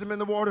baptism in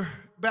the water,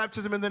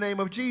 baptism in the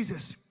name of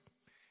Jesus.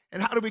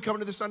 And how do we come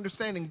to this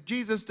understanding?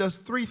 Jesus does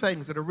three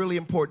things that are really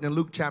important in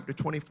Luke chapter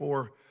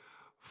 24,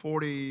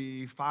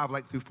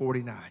 45, through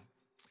 49.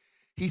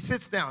 He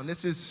sits down.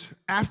 This is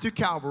after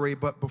Calvary,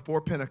 but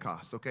before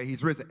Pentecost, okay?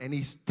 He's risen, and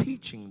he's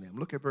teaching them.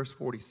 Look at verse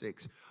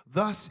 46.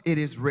 Thus it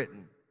is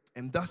written,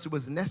 and thus it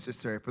was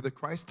necessary for the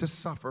Christ to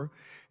suffer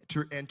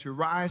and to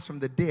rise from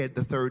the dead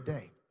the third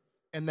day,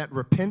 and that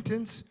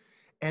repentance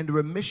and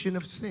remission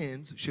of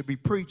sins should be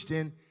preached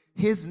in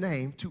his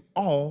name to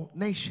all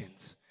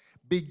nations,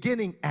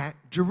 beginning at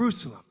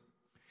Jerusalem.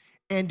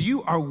 And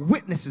you are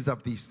witnesses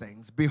of these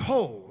things.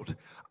 Behold,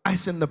 I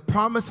send the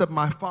promise of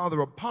my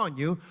Father upon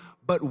you,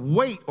 but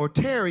wait or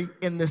tarry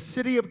in the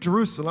city of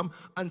Jerusalem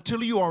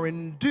until you are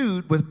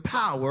endued with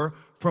power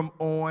from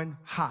on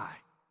high.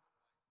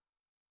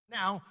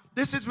 Now,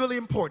 this is really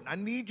important. I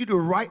need you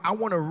to I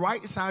want to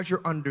right size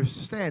your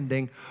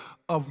understanding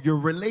of your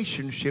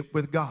relationship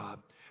with God.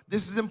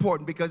 This is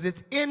important because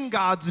it's in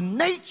God's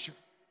nature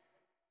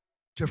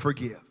to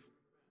forgive.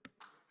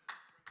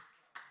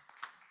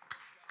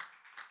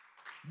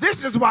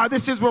 This is why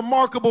this is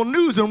remarkable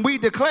news when we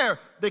declare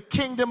the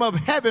kingdom of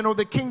heaven or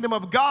the kingdom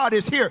of God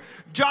is here.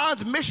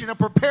 John's mission of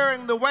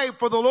preparing the way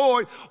for the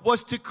Lord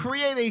was to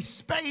create a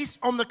space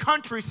on the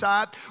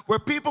countryside where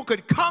people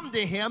could come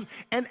to him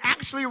and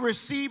actually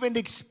receive and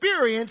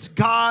experience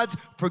God's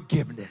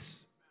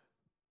forgiveness.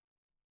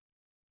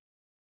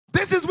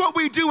 This is what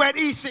we do at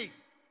EC.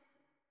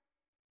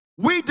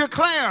 We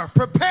declare,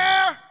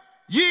 prepare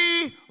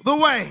ye the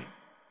way,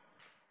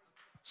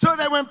 so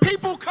that when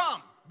people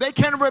come, they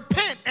can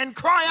repent and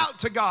cry out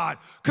to God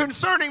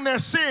concerning their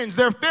sins,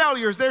 their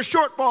failures, their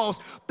shortfalls,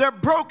 their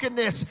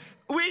brokenness.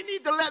 We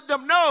need to let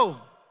them know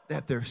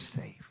that they're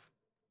safe.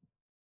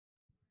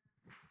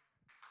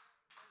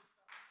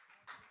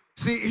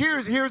 See,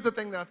 here's the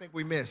thing that I think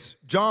we miss.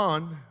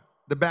 John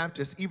the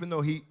Baptist, even though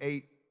he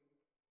ate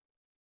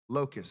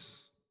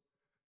locusts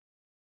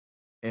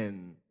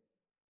and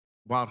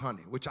wild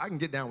honey, which I can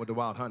get down with the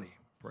wild honey,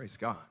 praise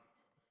God.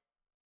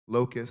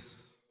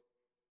 Locusts.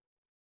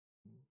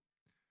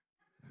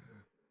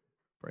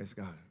 Praise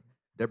God.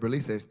 Deborah Lee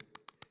says,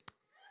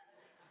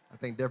 I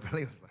think Deborah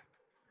Lee was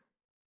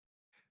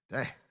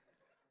like, hey,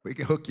 we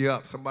can hook you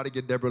up. Somebody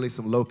get Deborah Lee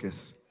some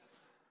locusts.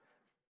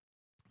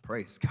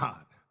 Praise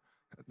God.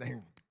 That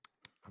thing,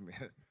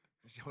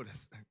 showed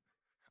us.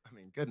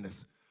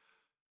 Goodness.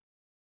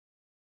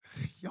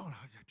 Y'all know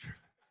you're tripping.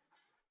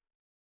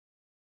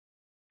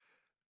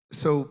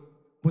 So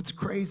what's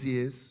crazy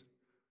is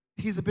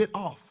he's a bit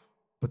off,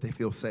 but they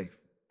feel safe.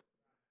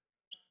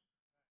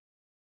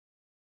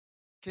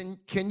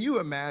 Can you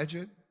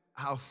imagine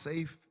how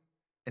safe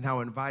and how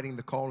inviting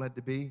the call had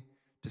to be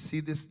to see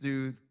this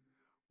dude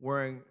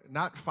wearing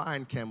not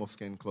fine camel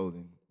skin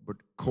clothing, but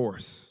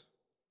coarse,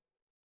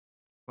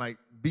 like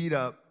beat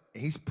up,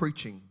 and he's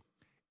preaching,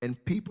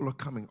 and people are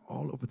coming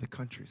all over the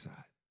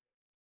countryside.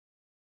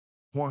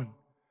 One,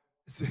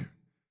 is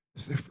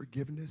there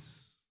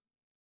forgiveness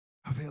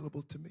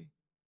available to me?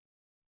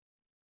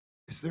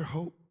 Is there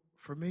hope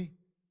for me?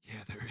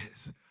 Yeah, there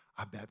is.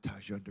 I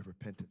baptize you under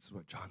repentance, is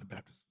what John the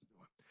Baptist was doing.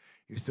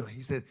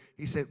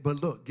 He said,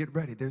 but look, get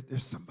ready.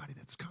 There's somebody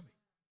that's coming.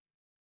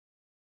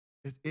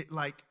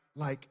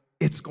 Like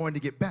it's going to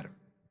get better.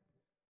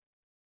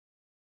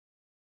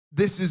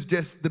 This is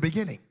just the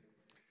beginning.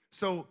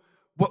 So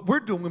what we're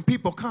doing when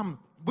people come,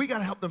 we got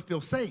to help them feel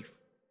safe.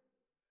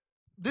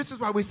 This is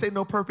why we say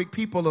no perfect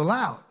people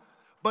allowed.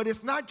 But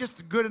it's not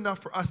just good enough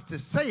for us to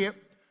say it,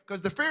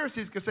 because the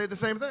Pharisees could say the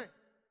same thing.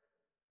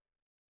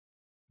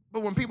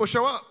 But when people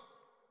show up,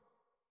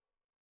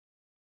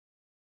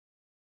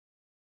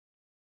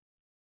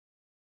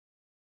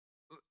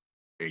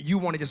 you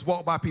want to just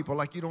walk by people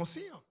like you don't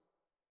see them.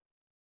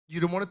 You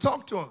don't want to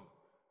talk to them.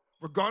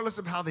 Regardless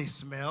of how they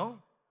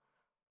smell,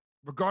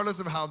 regardless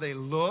of how they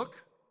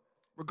look,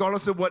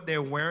 regardless of what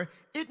they're wearing,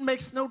 it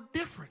makes no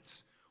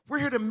difference. We're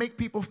here to make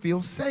people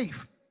feel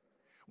safe.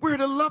 We're here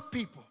to love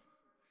people.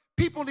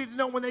 People need to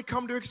know when they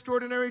come to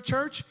Extraordinary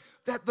Church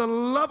that the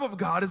love of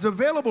God is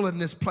available in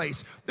this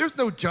place. There's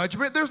no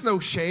judgment. There's no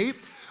shade.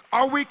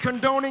 Are we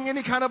condoning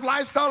any kind of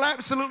lifestyle?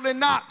 Absolutely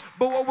not.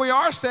 But what we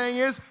are saying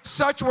is,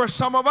 such were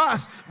some of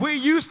us. We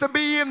used to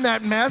be in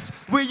that mess.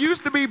 We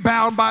used to be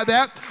bound by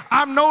that.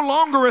 I'm no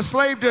longer a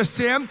slave to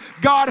sin.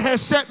 God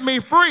has set me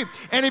free.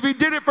 And if he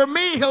did it for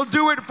me, he'll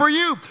do it for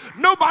you.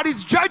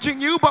 Nobody's judging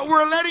you, but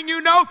we're letting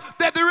you know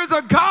that there is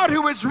a God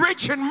who is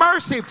rich in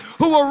mercy,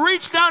 who will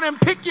reach down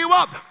and pick you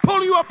up,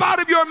 pull you up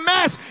out of your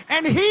mess,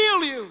 and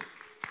heal you.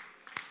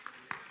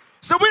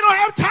 So we don't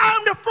have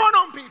time to front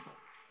on people.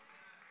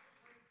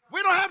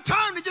 We don't have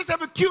time to just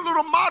have a cute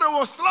little motto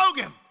or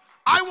slogan.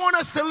 I want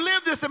us to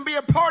live this and be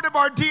a part of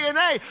our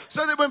DNA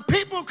so that when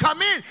people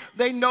come in,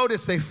 they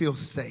notice they feel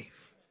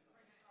safe.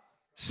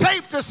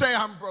 Safe to say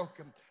I'm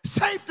broken.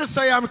 Safe to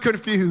say I'm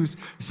confused.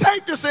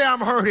 Safe to say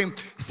I'm hurting.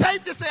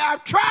 Safe to say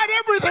I've tried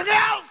everything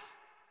else.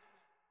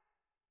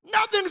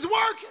 Nothing's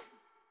working.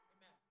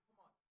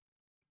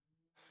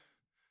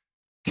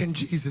 Can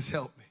Jesus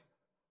help me?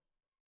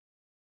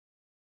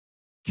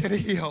 Can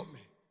he help me?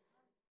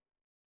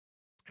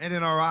 And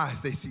in our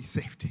eyes, they see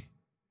safety.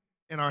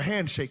 In our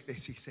handshake, they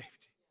see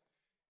safety.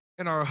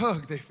 In our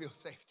hug, they feel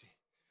safety.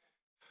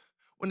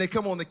 When they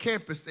come on the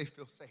campus, they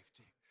feel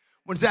safety.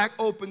 When Zach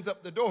opens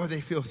up the door,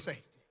 they feel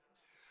safety.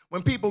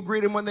 When people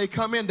greet him when they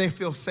come in, they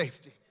feel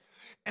safety.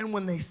 And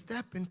when they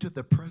step into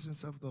the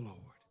presence of the Lord,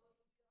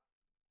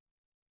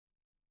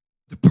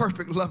 the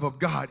perfect love of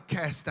God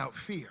casts out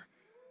fear.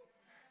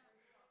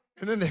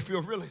 And then they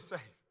feel really safe.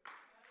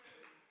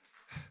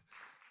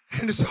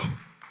 And so,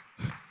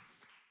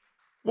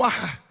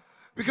 why?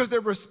 Because they're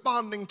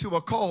responding to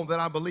a call that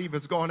I believe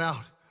has gone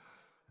out.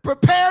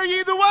 Prepare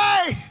ye the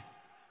way.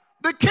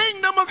 The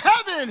kingdom of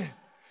heaven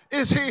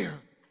is here.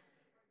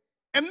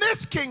 And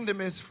this kingdom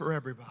is for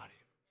everybody.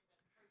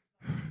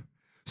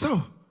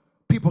 So,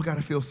 people got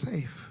to feel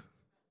safe.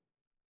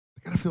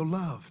 They got to feel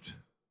loved.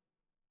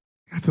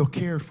 They got to feel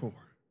cared for.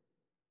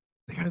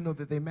 They got to know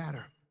that they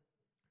matter.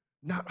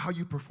 Not how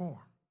you perform.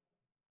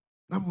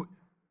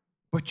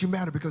 But you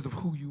matter because of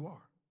who you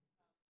are.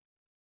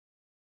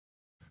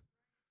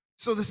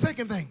 So the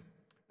second thing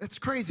that's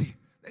crazy,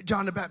 that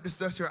John the Baptist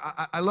does here.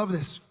 I love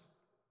this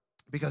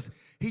because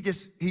he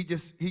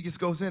just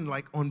goes in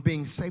like on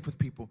being safe with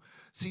people.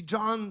 See,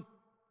 John,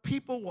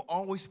 people will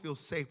always feel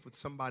safe with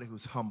somebody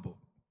who's humble.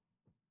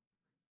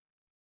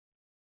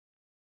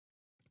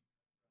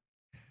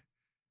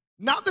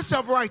 Not the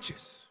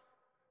self-righteous.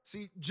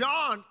 See,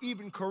 John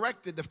even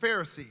corrected the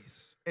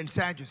Pharisees and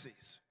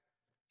Sadducees.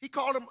 He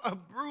called them a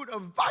brood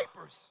of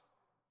vipers.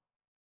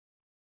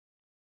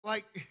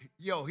 Like,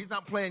 yo, he's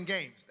not playing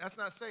games. That's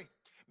not safe.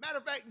 Matter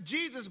of fact,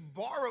 Jesus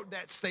borrowed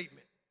that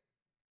statement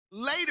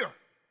later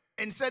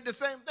and said the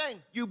same thing.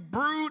 You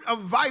brood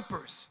of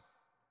vipers.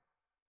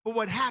 But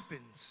what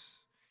happens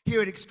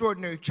here at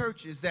Extraordinary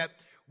Church is that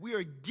we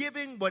are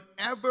giving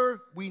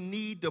whatever we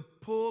need to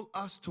pull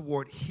us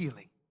toward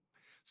healing.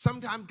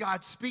 Sometimes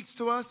God speaks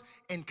to us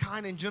in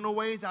kind and gentle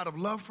ways out of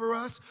love for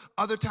us.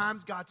 Other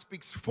times God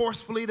speaks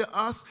forcefully to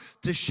us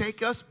to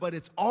shake us, but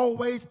it's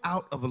always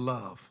out of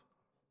love.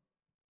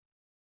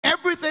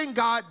 Everything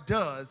God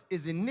does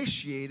is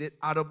initiated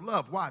out of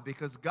love. Why?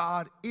 Because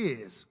God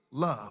is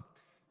love.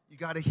 You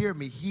got to hear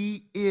me.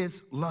 He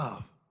is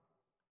love.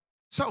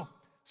 So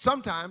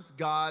sometimes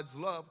God's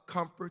love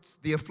comforts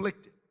the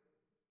afflicted.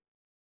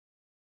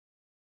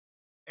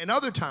 And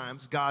other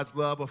times God's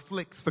love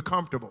afflicts the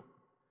comfortable.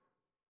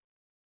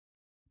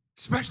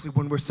 Especially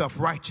when we're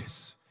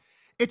self-righteous.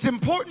 It's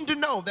important to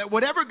know that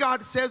whatever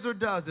God says or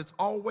does, it's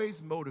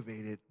always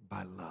motivated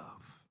by love.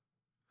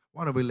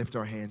 Why don't we lift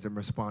our hands and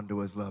respond to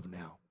his love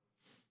now?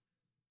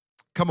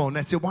 Come on,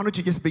 that's it. Why don't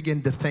you just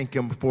begin to thank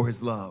him for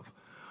his love?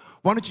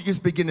 Why don't you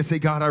just begin to say,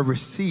 God, I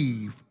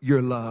receive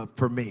your love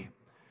for me.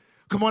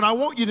 Come on, I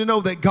want you to know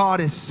that God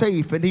is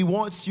safe and he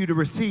wants you to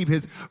receive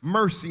his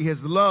mercy,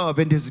 his love,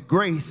 and his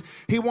grace.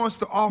 He wants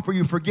to offer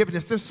you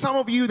forgiveness. There's some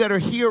of you that are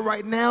here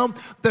right now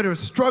that are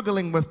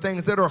struggling with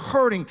things, that are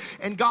hurting,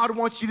 and God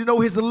wants you to know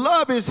his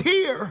love is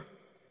here.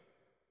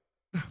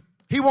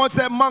 He wants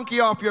that monkey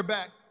off your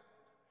back.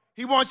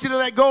 He wants you to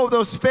let go of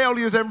those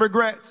failures and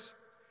regrets.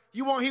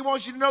 He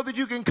wants you to know that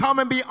you can come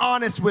and be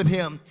honest with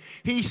him.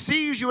 He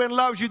sees you and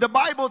loves you. The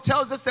Bible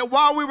tells us that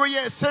while we were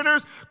yet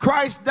sinners,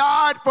 Christ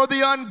died for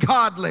the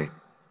ungodly.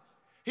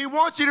 He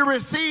wants you to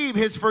receive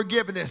his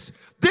forgiveness.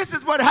 This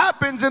is what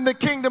happens in the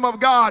kingdom of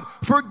God.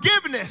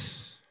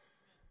 Forgiveness.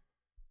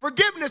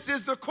 Forgiveness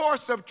is the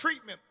course of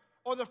treatment,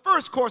 or the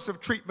first course of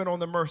treatment on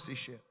the mercy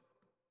ship.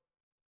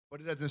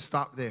 But it doesn't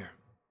stop there.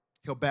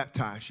 He'll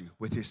baptize you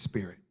with his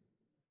Spirit.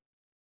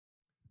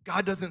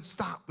 God doesn't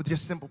stop with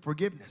just simple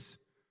forgiveness.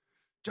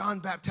 John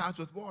baptized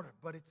with water,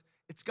 but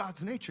it's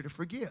God's nature to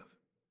forgive.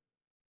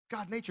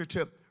 God's nature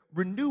to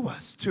renew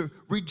us, to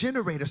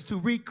regenerate us, to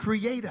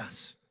recreate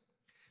us.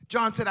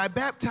 John said, I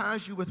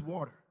baptize you with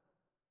water.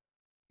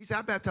 He said,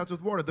 I baptize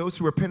with water those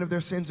who repent of their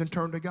sins and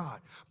turn to God.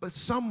 But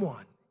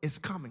someone is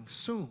coming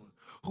soon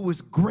who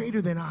is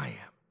greater than I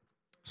am.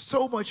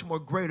 So much more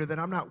greater that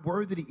I'm not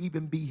worthy to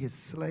even be his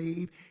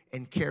slave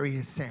and carry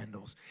his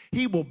sandals.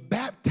 He will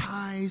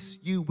baptize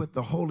you with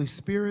the Holy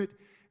Spirit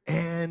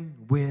and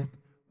with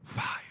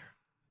fire.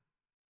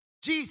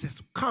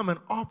 Jesus come and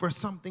offer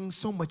something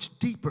so much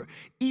deeper,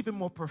 even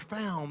more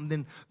profound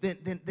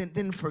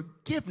than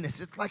forgiveness.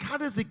 It's like, how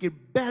does it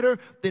get better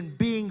than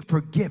being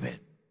forgiven?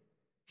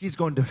 He's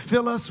going to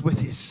fill us with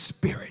his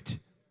Spirit.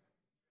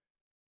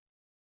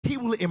 He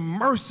will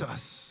immerse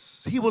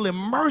us. He will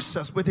immerse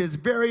us with his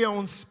very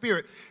own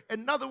Spirit.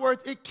 In other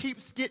words, it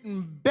keeps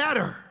getting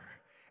better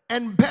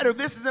and better.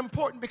 This is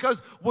important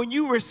because when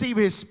you receive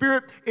his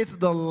Spirit, it's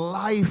the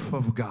life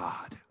of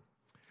God.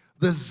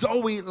 The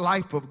Zoe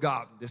life of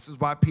God. This is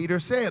why Peter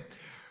said,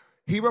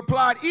 he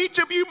replied, each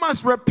of you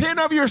must repent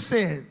of your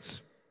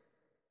sins,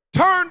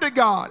 turn to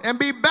God, and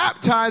be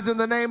baptized in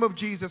the name of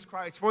Jesus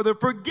Christ for the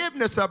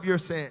forgiveness of your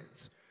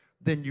sins.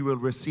 Then you will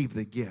receive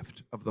the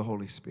gift of the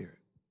Holy Spirit.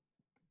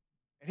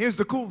 And here's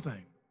the cool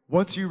thing.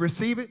 Once you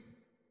receive it,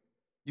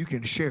 you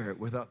can share it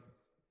with others.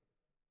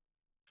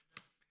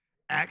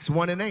 Acts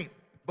 1:8.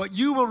 But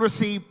you will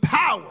receive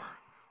power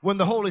when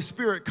the Holy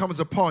Spirit comes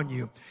upon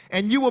you,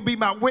 and you will be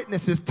my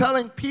witnesses,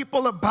 telling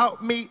people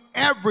about me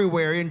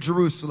everywhere in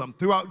Jerusalem,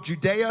 throughout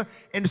Judea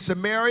and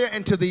Samaria,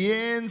 and to the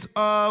ends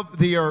of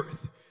the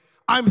earth.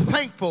 I'm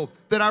thankful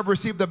that I've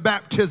received the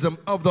baptism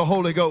of the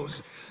Holy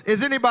Ghost.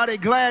 Is anybody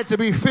glad to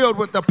be filled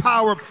with the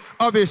power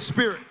of his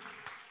Spirit?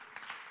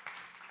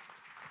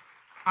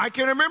 I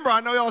can remember, I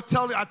know I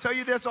tell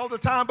you this all the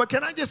time, but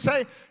can I just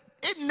say,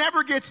 it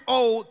never gets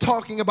old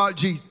talking about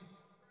Jesus.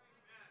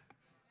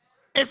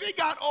 If it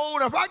got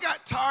old, if I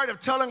got tired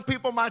of telling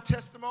people my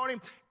testimony,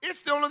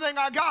 it's the only thing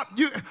I got.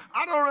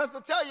 I don't know what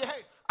to tell you.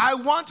 Hey, I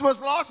once was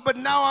lost, but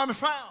now I'm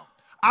found.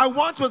 I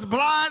once was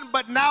blind,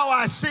 but now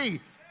I see.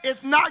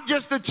 It's not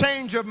just a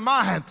change of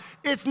mind.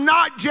 It's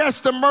not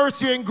just the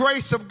mercy and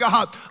grace of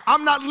God.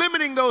 I'm not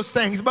limiting those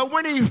things, but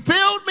when he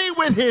filled me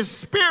with his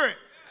Spirit,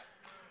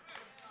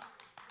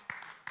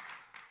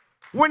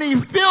 when he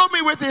filled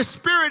me with his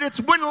Spirit,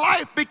 it's when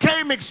life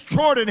became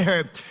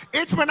extraordinary.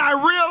 It's when I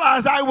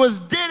realized I was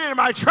dead in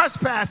my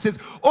trespasses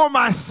or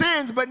my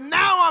sins, but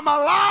now I'm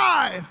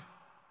alive.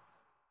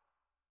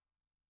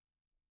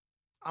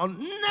 I'll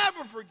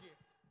never forget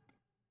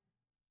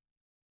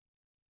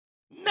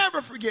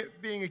Never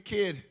forget being a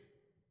kid,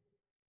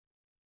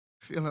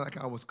 feeling like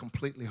I was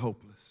completely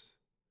hopeless,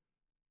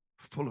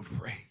 full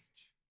of rage,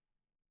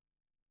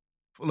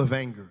 full of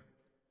anger,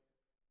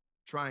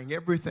 trying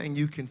everything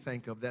you can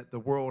think of that the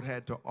world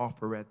had to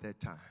offer at that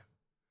time,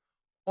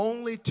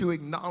 only to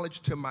acknowledge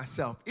to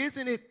myself,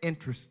 isn't it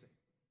interesting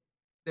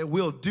that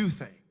we'll do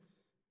things?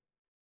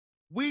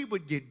 We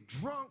would get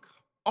drunk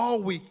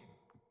all weekend,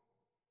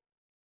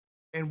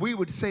 and we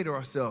would say to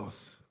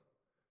ourselves,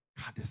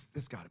 God,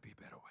 this got to be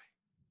a better way.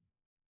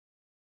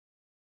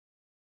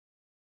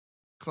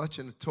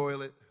 Clutching the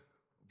toilet,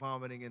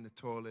 vomiting in the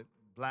toilet,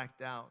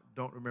 blacked out,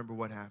 don't remember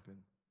what happened.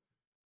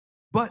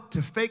 But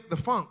to fake the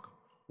funk,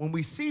 when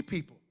we see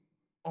people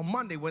on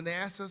Monday, when they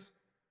ask us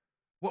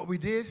what we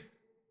did,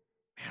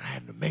 man, I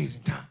had an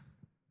amazing time.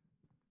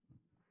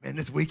 Man,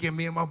 this weekend,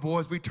 me and my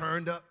boys, we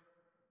turned up.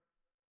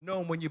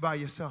 Knowing when you're by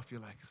yourself, you're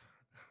like,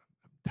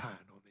 I'm dying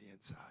on the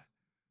inside.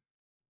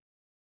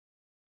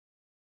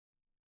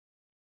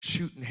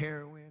 Shooting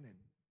heroin and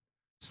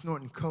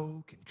snorting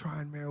coke and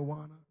trying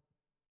marijuana.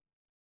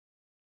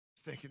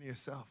 Thinking to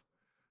yourself,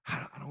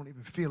 I don't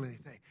even feel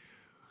anything.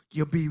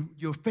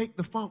 You'll fake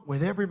the funk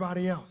with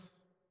everybody else.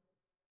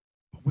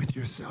 But with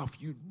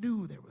yourself, you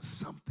knew there was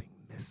something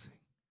missing.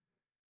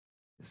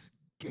 This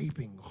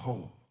gaping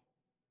hole.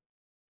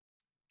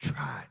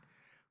 Tried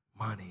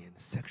money and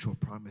sexual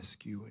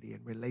promiscuity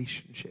and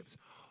relationships,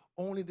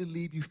 only to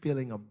leave you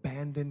feeling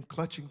abandoned,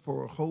 clutching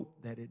for a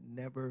hope that it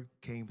never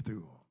came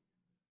through on.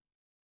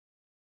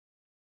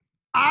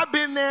 I've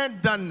been there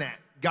and done that.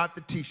 Got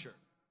the t-shirt.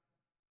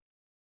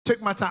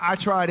 Took my time. I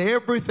tried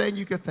everything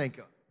you could think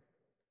of.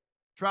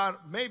 Tried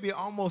maybe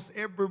almost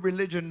every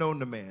religion known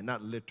to man.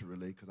 Not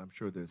literally, because I'm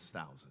sure there's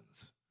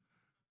thousands.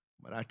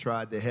 But I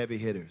tried the heavy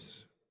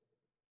hitters.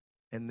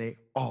 And they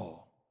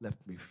all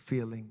left me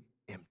feeling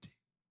empty.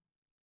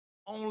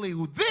 Only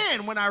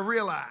then when I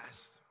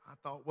realized, I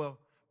thought, well,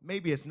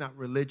 maybe it's not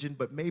religion,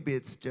 but maybe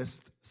it's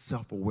just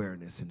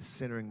self-awareness and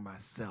centering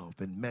myself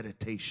and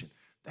meditation.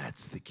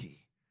 That's the key.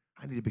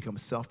 I need to become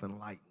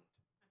self-enlightened.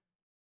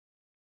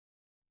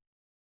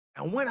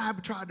 And when I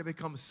tried to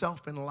become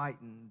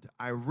self-enlightened,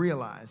 I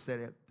realized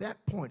that at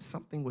that point,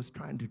 something was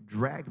trying to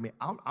drag me.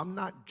 I'm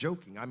not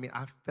joking. I mean,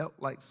 I felt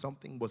like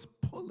something was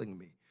pulling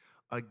me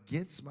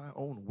against my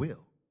own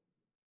will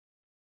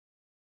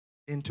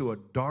into a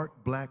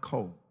dark black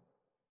hole.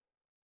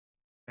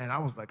 And I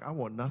was like, I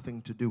want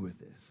nothing to do with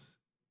this.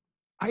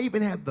 I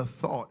even had the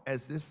thought,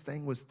 as this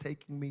thing was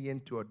taking me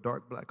into a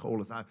dark black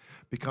hole, as I'm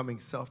becoming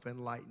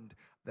self-enlightened,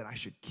 that I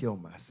should kill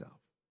myself.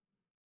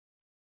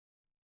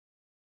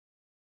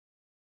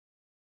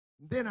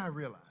 Then I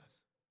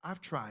realized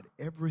I've tried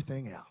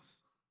everything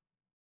else.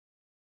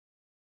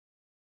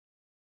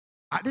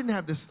 I didn't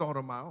have this thought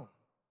on my own.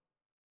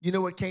 You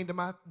know what came to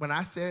mind when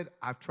I said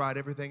I've tried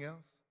everything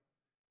else?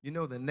 You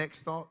know the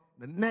next thought,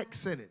 the next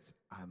sentence,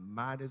 I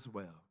might as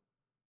well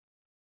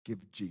give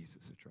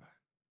Jesus a try.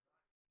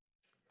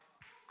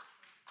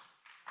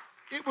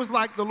 It was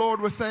like the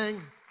Lord was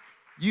saying,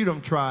 you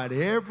done tried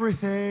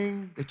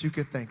everything that you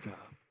could think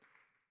of.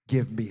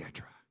 Give me a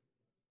try.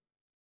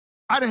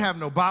 I didn't have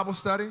no Bible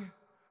study.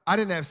 I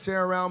didn't have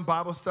Sarah Round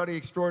Bible study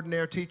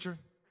extraordinary teacher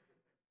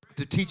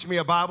to teach me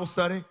a Bible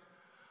study.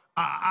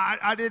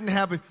 I didn't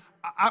have it.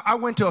 I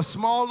went to a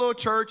small little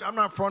church. I'm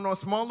not from a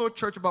small little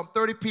church, about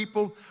 30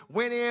 people.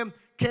 Went in,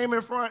 came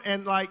in front,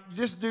 and like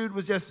this dude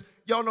was just,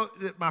 y'all know,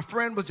 my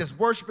friend was just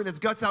worshiping his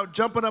guts out,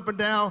 jumping up and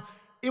down.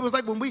 It was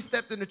like when we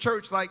stepped into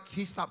church, like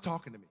he stopped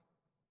talking to me.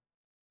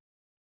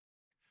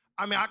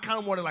 I mean, I kind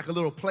of wanted like a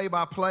little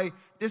play-by-play.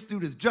 This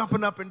dude is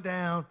jumping up and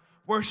down,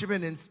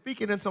 worshiping and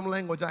speaking in some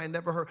language I had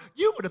never heard.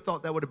 You would have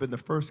thought that would have been the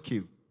first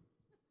cue.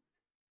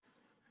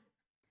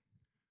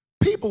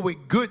 People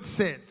with good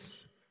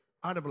sense,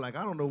 I'd have been like,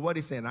 I don't know what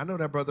he's saying. I know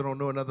that brother don't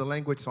know another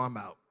language, so I'm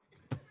out.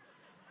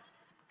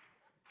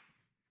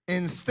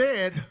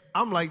 Instead,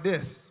 I'm like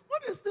this.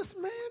 What is this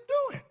man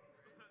doing?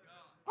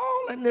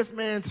 All in this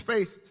man's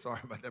face. Sorry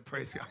about that,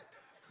 praise God.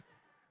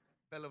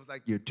 Fella was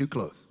like, you're too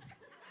close.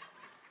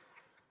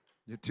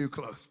 You're too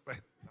close. No,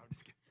 I'm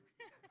just kidding.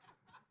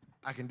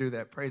 I can do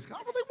that, praise God.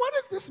 I was like, what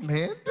is this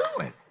man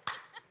doing?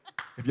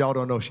 If y'all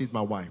don't know, she's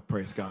my wife,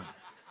 praise God.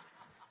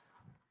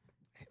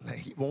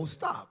 He won't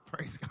stop,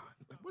 praise God.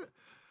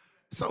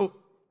 So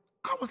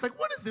I was like,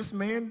 what is this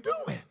man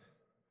doing?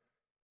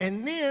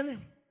 And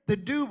then the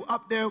dude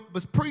up there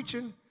was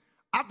preaching.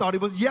 I thought he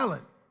was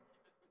yelling.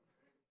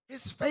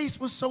 His face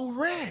was so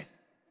red. I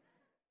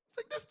was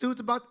like, this dude's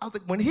about, I was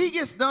like, when he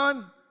gets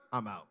done,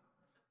 I'm out.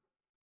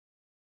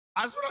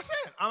 That's what I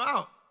said, I'm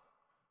out.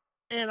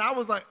 And I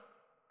was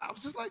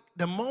just like,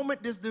 the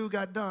moment this dude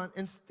got done,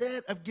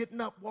 instead of getting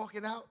up,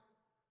 walking out,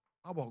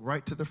 I walked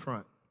right to the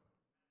front.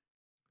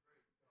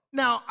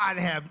 Now, I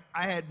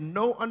had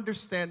no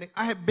understanding.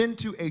 I had been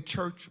to a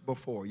church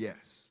before,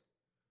 yes.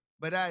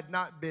 But I had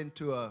not been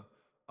to a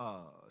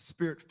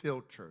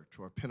spirit-filled church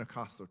or a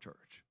Pentecostal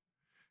church.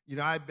 You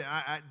know,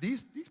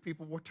 these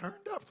people were turned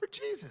up for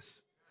Jesus.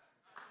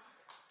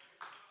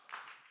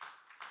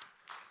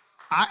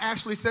 I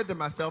actually said to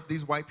myself,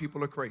 these white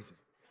people are crazy.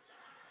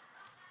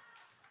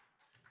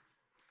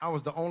 I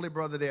was the only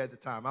brother there at the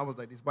time. I was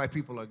like, these white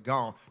people are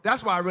gone.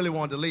 That's why I really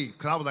wanted to leave,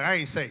 because I was like, I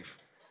ain't safe.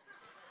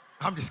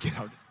 I'm just kidding.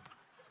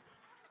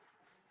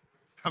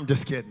 I'm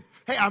just kidding.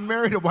 Hey, I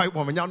married a white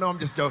woman. Y'all know I'm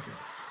just joking.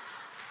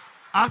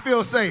 I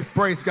feel safe.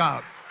 Praise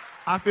God.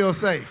 I feel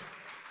safe.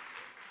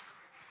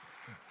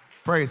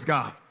 Praise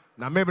God.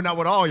 Now, maybe not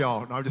with all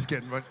y'all. No, I'm just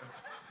kidding.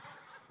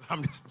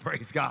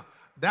 Praise God.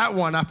 That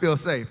one, I feel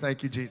safe.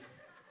 Thank you, Jesus.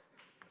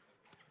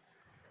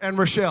 And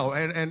Rochelle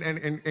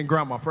and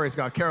Grandma. Praise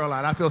God.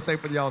 Caroline, I feel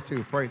safe with y'all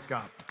too. Praise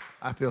God.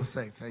 I feel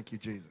safe. Thank you,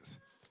 Jesus.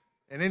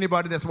 And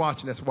anybody that's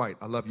watching that's white,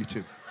 I love you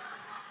too.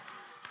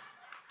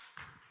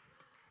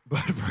 But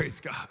praise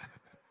God.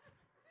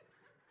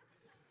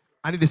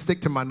 I need to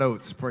stick to my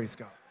notes. Praise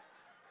God.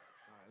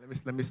 All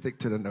right, let me stick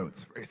to the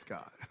notes. Praise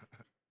God.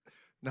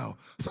 No.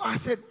 So I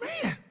said,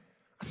 man,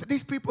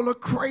 these people are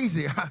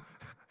crazy.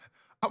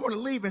 I want to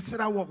leave. And said,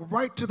 I walk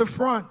right to the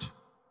front.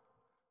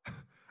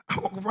 I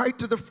walk right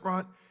to the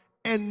front,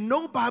 and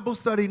no Bible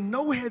study,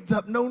 no heads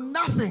up, no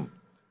nothing.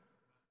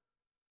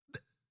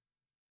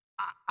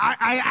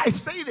 I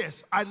say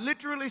this. I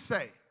literally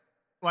say,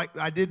 like,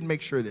 I did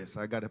make sure this.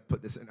 I got to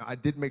put this in. I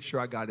did make sure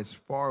I got as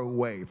far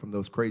away from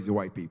those crazy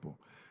white people.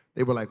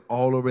 They were like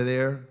all over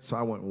there, so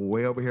I went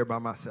way over here by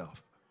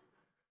myself.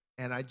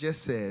 And I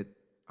just said,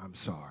 I'm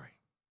sorry.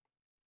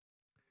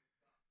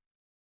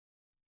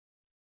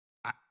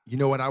 You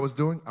know what I was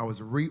doing? I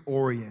was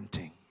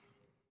reorienting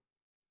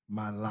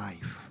my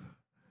life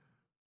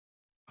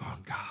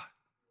on God.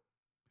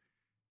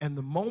 And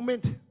the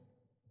moment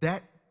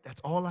that's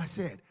all I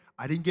said.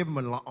 I didn't give him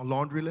a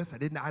laundry list. I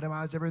didn't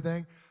itemize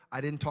everything. I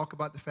didn't talk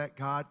about the fact,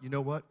 God, you know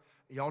what?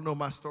 Y'all know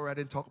my story. I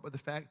didn't talk about the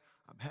fact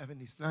I'm having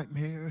these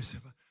nightmares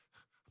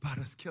about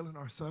us killing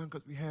our son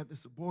because we had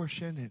this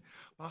abortion. And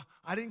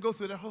I didn't go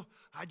through that whole,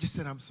 I just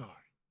said, I'm sorry.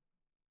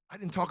 I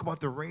didn't talk about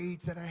the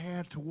rage that I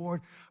had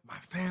toward my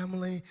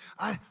family.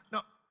 I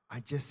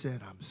just said,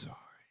 I'm sorry.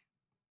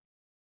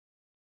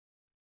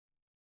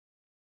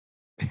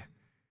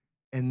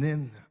 And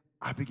then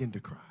I began to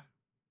cry.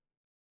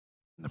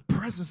 In the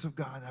presence of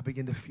God, I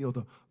began to feel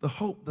the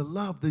hope, the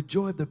love, the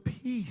joy, the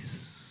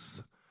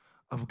peace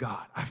of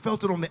God. I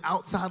felt it on the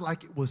outside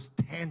like it was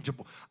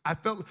tangible. I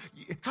felt,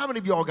 how many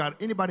of y'all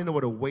anybody know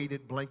what a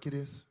weighted blanket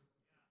is?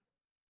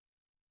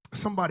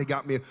 Somebody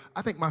got me,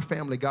 I think my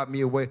family got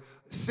me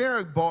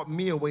Sarah bought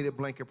me a weighted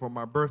blanket for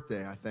my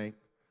birthday, I think,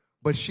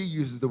 but she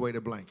uses the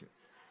weighted blanket.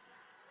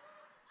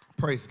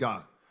 Praise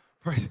God.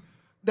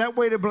 That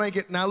weighted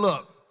blanket, now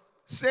look,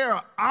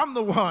 Sarah, I'm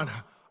the one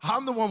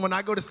when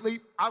I go to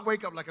sleep, I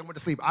wake up like I'm going to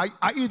sleep. I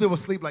either will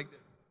sleep like this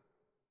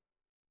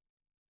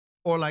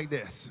or like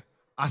this.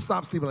 I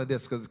stopped sleeping like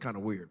this because it's kind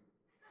of weird.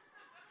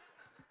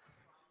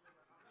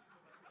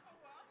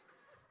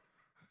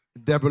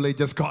 Deborah Lee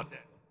just caught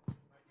that.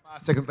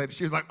 5 seconds later,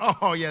 she was like,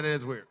 oh, yeah, that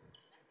is weird.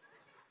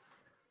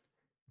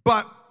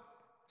 But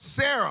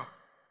Sarah,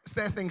 it's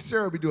that thing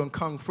Sarah be doing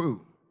kung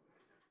fu,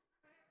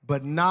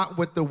 but not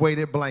with the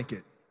weighted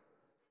blanket.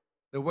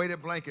 The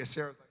weighted blanket,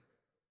 Sarah's like,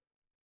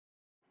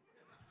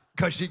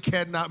 because she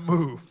cannot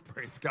move,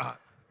 praise God.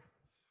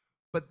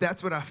 But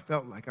that's what I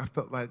felt like. I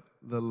felt like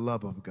the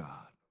love of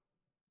God,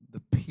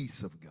 the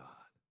peace of God,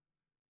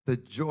 the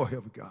joy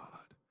of God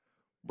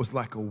was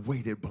like a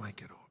weighted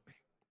blanket on me.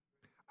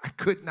 I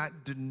could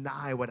not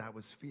deny what I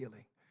was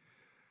feeling.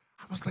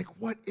 I was like,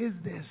 what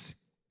is this?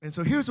 And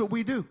so here's what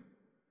we do.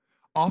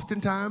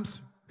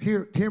 Oftentimes,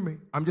 hear me.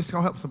 I'm just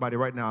going to help somebody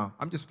right now.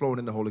 I'm just flowing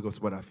in the Holy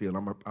Ghost what I feel.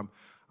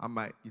 I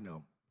might,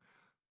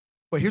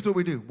 But here's what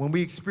we do. When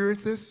we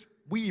experience this,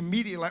 we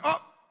immediately like,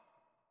 oh,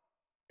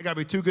 it got to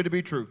be too good to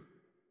be true.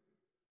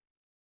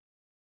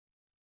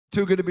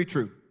 Too good to be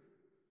true.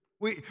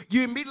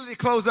 You immediately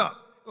close up.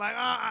 Like,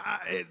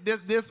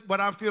 this, what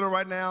I'm feeling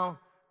right now,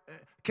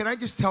 can I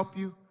just help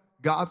you?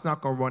 God's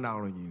not going to run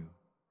out on you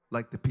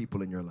like the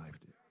people in your life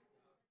do.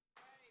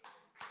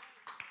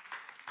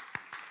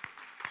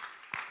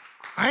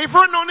 I ain't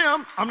fronting on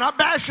them. I'm not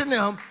bashing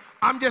them.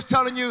 I'm just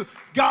telling you,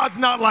 God's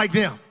not like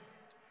them.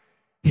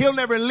 He'll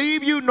never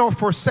leave you nor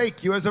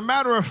forsake you. As a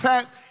matter of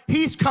fact,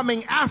 he's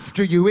coming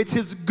after you. It's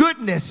his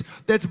goodness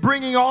that's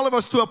bringing all of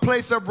us to a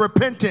place of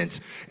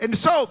repentance. And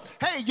so,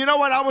 hey, you know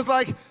what? I was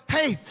like,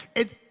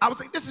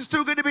 this is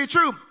too good to be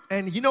true.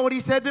 And you know what he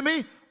said to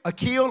me?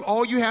 Akil,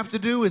 all you have to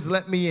do is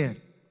let me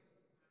in.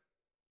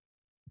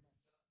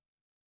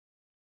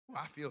 Oh,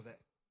 I feel that.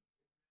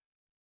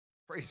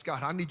 Praise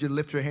God. I need you to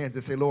lift your hands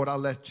and say, Lord, I'll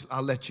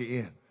let you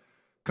in.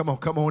 Come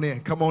on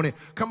in. Come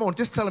on,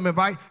 just tell him,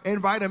 invite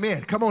him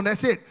in. Come on,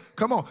 that's it.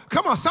 Come on.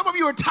 Some of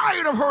you are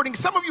tired of hurting.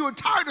 Some of you are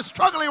tired of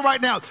struggling right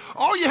now.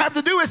 All you have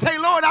to do is say,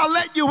 Lord, I'll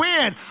let you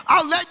in.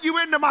 I'll let you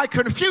into my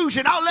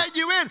confusion. I'll let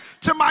you in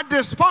to my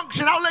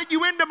dysfunction. I'll let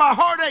you into my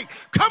heartache.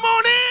 Come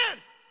on in.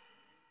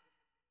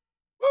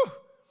 Woo.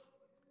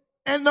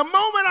 And the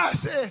moment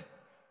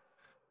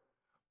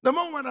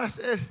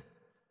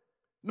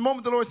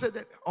the Lord said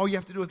that, all you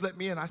have to do is let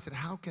me in, I said,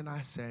 how can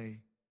I say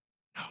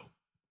no?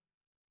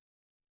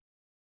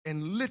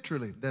 And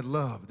literally, that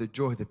love, the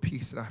joy, the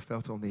peace that I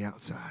felt on the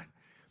outside,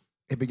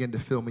 it began to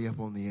fill me up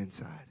on the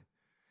inside.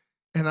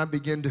 And I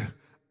began to,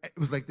 it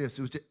was like this.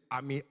 It was just,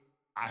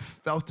 I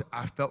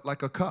felt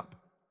like a cup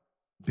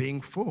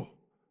being full.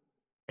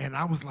 And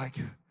I was like,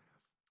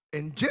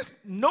 and just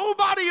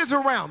nobody is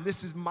around.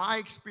 This is my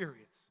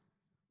experience.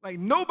 Like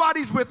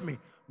nobody's with me.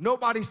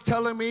 Nobody's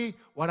telling me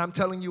what I'm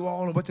telling you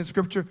all and what's in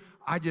scripture.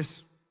 I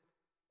just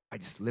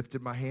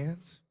lifted my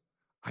hands.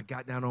 I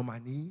got down on my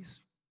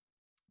knees.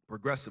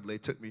 Progressively,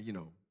 it took me,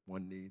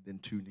 one knee, then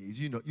two knees.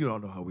 You all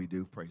know how we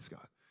do, praise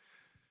God.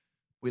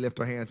 We lift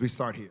our hands, we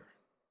start here.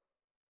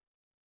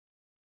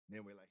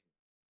 Then we're like,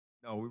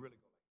 no, we really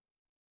go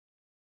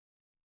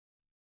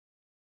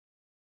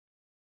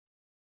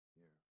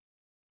like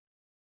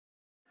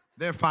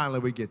that. Then finally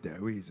we get there,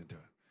 we ease into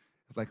it.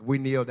 It's like we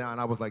kneel down,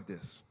 I was like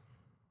this.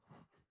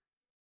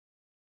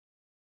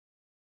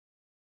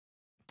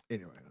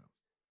 Anyway.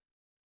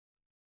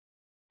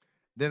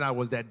 Then I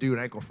was that dude,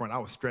 ankle front, I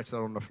was stretched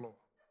out on the floor.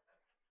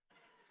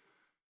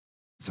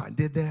 So I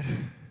did that,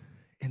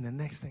 and the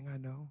next thing I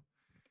know,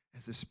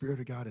 as the Spirit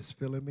of God is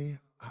filling me,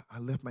 I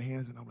lift my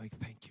hands and I'm like,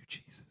 thank you,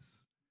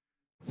 Jesus.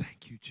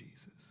 Thank you,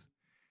 Jesus.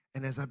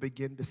 And as I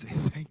begin to say,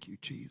 thank you,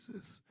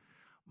 Jesus,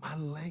 my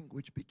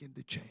language began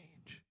to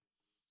change.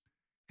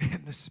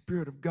 And the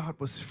Spirit of God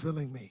was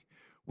filling me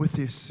with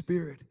His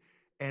Spirit.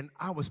 And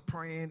I was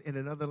praying in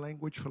another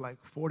language for like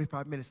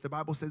 45 minutes. The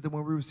Bible says that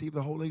when we receive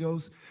the Holy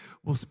Ghost,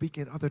 we'll speak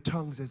in other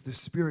tongues as the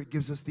Spirit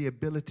gives us the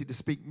ability to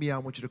speak. Mia, I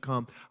want you to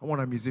come. I want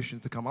our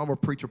musicians to come. I'm going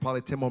to preach for probably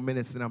 10 more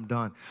minutes and I'm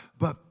done.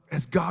 But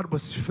as God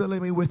was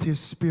filling me with His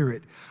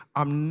Spirit,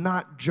 I'm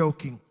not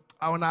joking.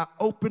 When I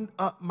opened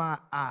up my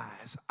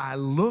eyes, I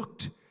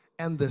looked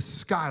and the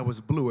sky was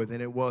bluer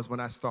than it was when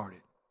I started.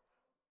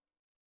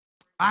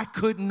 I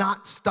could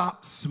not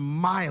stop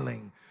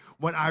smiling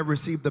when I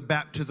received the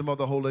baptism of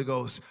the Holy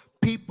Ghost.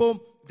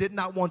 People did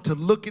not want to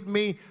look at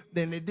me.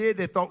 Then they did.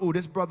 They thought, oh,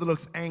 this brother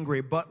looks angry.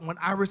 But when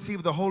I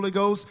received the Holy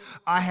Ghost,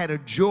 I had a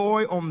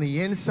joy on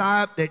the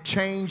inside that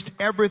changed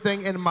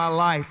everything in my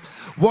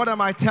life. What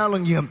am I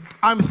telling you?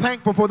 I'm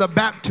thankful for the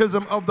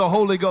baptism of the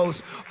Holy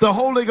Ghost. The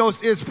Holy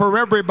Ghost is for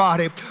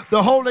everybody.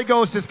 The Holy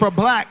Ghost is for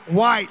black,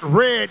 white,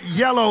 red,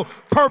 yellow,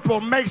 purple,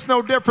 makes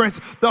no difference.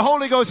 The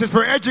Holy Ghost is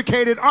for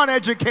educated,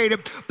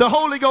 uneducated. The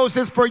Holy Ghost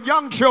is for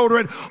young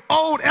children,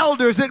 old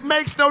elders. It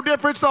makes no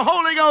difference. The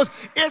Holy Ghost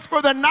is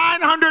for the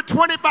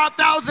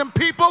 925,000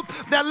 people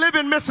that live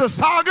in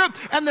Mississauga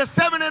and the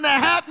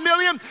 7.5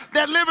 million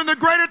that live in the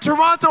greater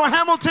Toronto,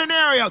 Hamilton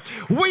area.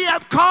 We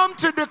have come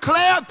to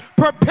declare,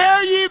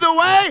 prepare ye the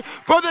way,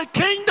 for the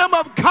kingdom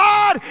of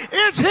God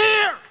is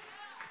here.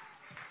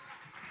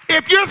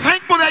 If you're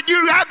thankful that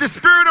you have the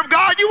Spirit of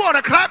God, you ought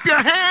to clap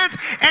your hands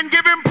and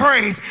give Him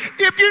praise.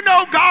 If you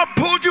know God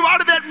pulled you out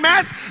of that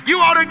mess, you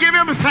ought to give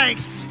Him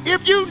thanks.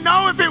 If you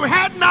know if it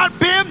had not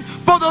been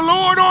for the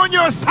Lord on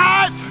your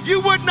side,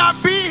 you would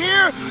not be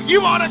here.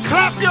 You ought to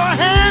clap your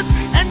hands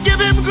and give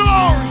Him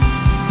glory.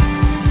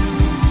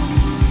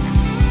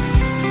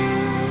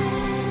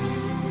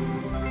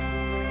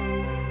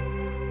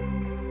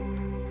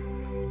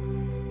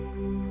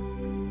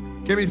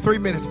 Give me 3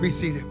 minutes, be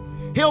seated.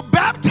 He'll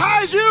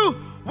baptize you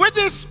with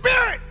His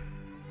Spirit.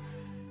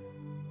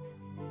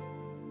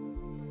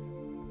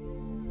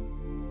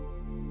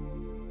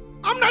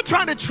 I'm not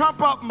trying to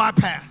trump up my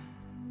past.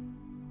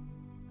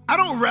 I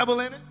don't revel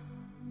in it.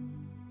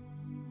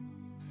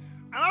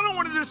 And I don't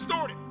want to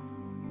distort it.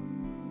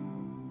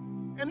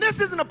 And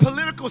this isn't a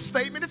political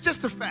statement, it's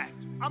just a fact.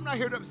 I'm not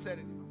here to upset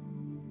anyone.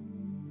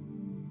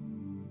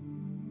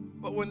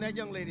 But when that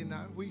young lady and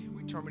I, we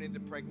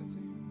terminated pregnancy,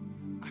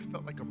 I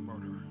felt like a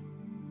murderer.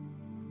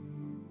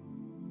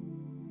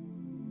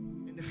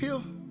 And if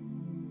He'll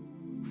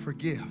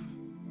forgive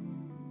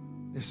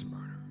this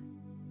murder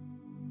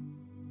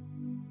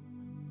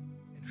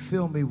and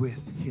fill me with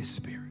His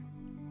Spirit,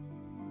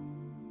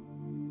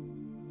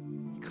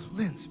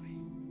 cleanse me,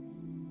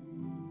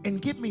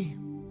 and give me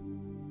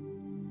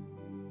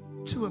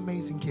 2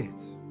 amazing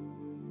kids.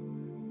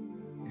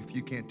 If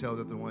you can't tell,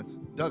 they're the ones.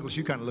 Douglas,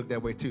 you kind of look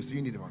that way too, so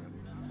you need to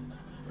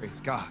praise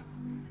God.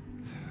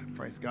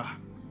 Praise God.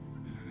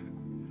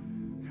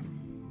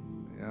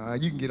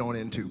 You can get on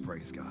in too,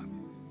 praise God.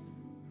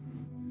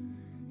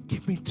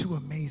 Give me 2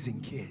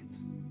 amazing kids.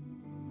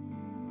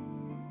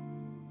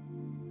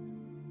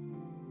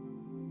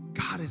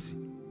 God is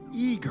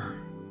eager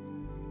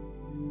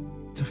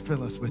to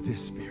fill us with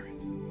His Spirit.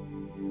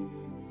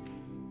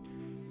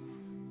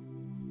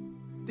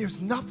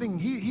 There's nothing,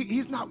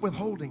 He's not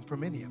withholding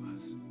from any of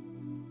us.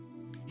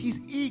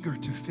 He's eager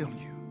to fill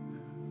you.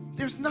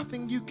 There's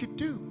nothing you could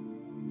do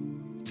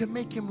to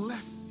make Him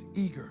less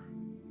eager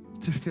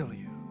to fill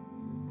you.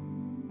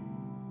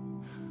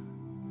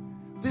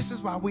 This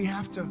is why we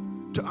have to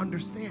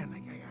understand.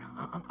 Like,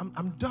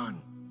 I'm done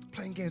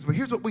playing games, but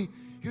here's what we,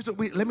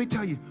 let me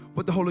tell you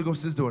what the Holy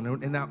Ghost is doing.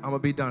 And now I'm gonna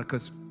be done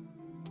because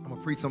I'm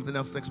gonna preach something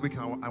else next week.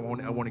 I want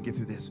to get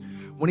through this.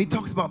 When He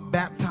talks about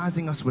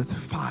baptizing us with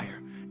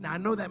fire, now I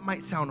know that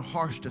might sound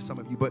harsh to some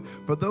of you, but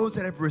for those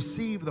that have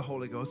received the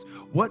Holy Ghost,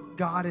 what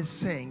God is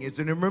saying is,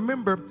 and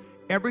remember,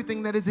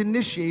 everything that is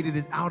initiated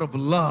is out of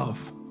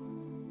love.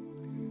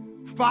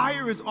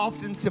 fire is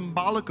often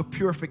symbolic of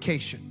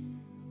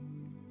purification.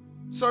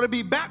 So to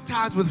be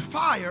baptized with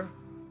fire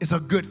is a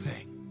good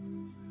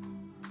thing.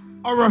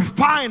 A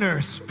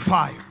refiner's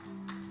fire.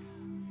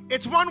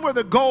 It's one where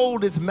the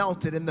gold is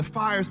melted and the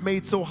fire is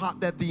made so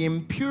hot that the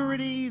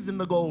impurities in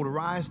the gold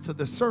rise to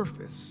the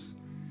surface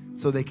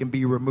so they can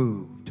be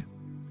removed.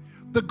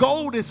 The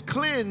gold is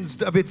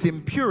cleansed of its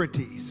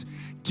impurities.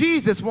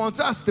 Jesus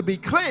wants us to be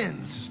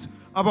cleansed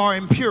of our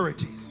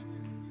impurities.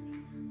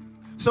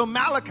 So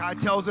Malachi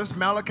tells us,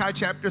 Malachi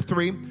chapter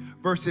 3,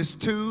 verses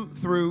 2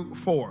 through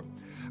 4.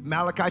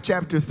 Malachi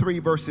chapter 3,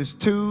 verses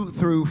 2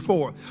 through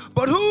 4.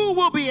 But who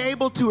will be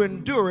able to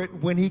endure it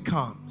when he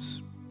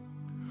comes?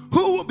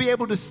 Who will be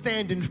able to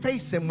stand and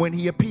face him when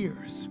he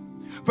appears?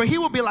 For he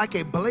will be like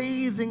a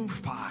blazing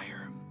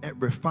fire that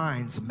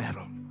refines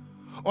metal,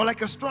 or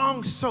like a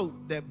strong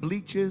soap that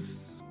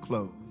bleaches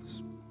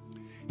clothes.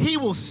 He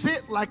will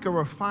sit like a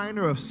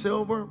refiner of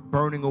silver,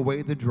 burning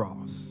away the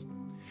dross.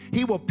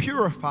 He will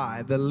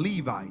purify the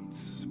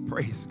Levites,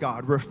 praise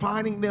God,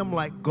 refining them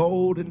like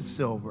gold and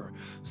silver,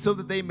 so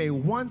that they may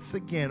once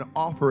again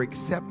offer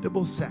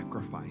acceptable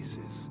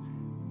sacrifices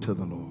to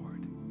the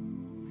Lord.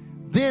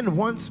 Then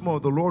once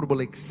more the Lord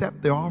will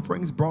accept the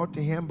offerings brought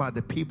to him by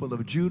the people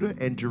of Judah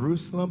and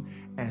Jerusalem,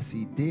 as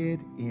he did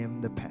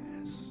in the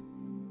past.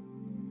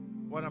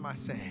 What am I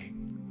saying?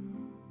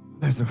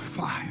 There's a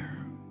fire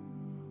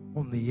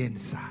on the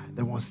inside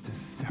that wants to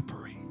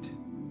separate,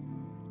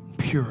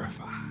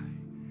 purify,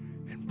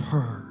 and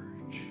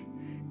purge,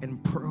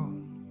 and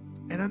prune.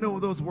 And I know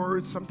those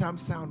words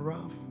sometimes sound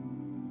rough,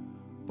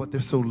 but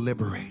they're so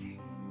liberating.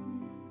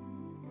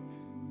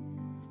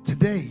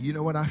 Today, you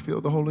know what I feel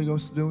the Holy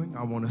Ghost doing?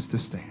 I want us to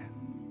stand.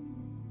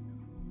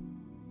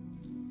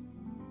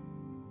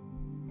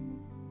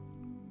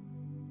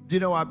 You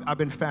know, I've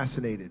been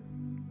fascinated,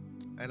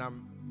 and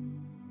I'm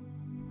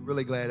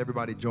really glad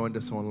everybody joined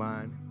us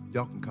online.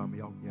 Y'all can come,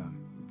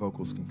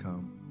 vocals can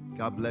come.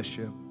 God bless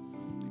you.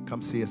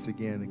 Come see us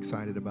again.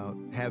 Excited about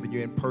having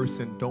you in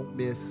person. Don't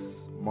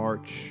miss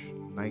March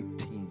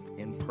 19th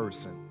in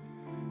person.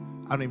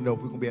 I don't even know if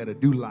we're going to be able to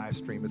do live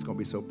stream. It's going to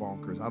be so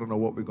bonkers. I don't know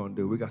what we're going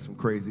to do. We got some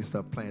crazy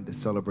stuff planned to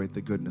celebrate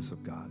the goodness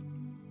of God.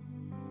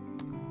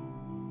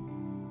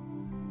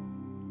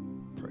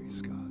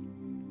 Praise God.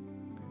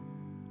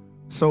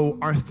 So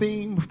our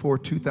theme for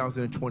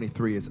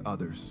 2023 is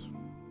others.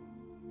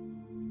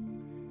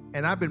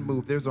 And I've been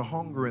moved. There's a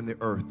hunger in the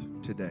earth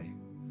today.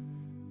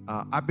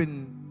 I've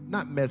been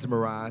not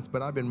mesmerized,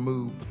 but I've been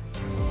moved.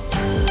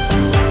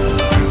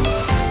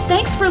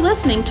 Thanks for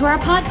listening to our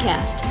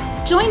podcast.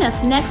 Join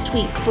us next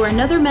week for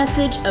another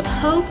message of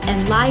hope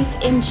and life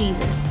in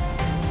Jesus.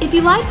 If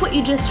you like what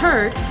you just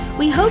heard,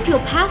 we hope you'll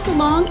pass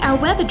along our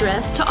web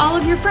address to all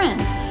of your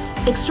friends,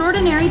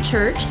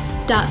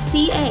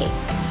 extraordinarychurch.ca.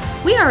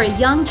 We are a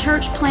young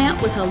church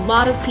plant with a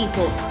lot of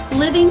people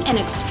living an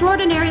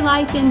extraordinary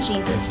life in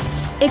Jesus.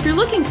 If you're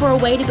looking for a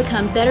way to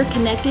become better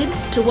connected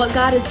to what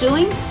God is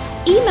doing,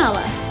 email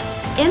us,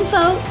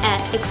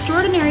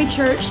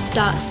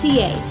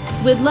 info@extraordinarychurch.ca.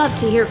 We'd love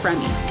to hear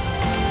from you.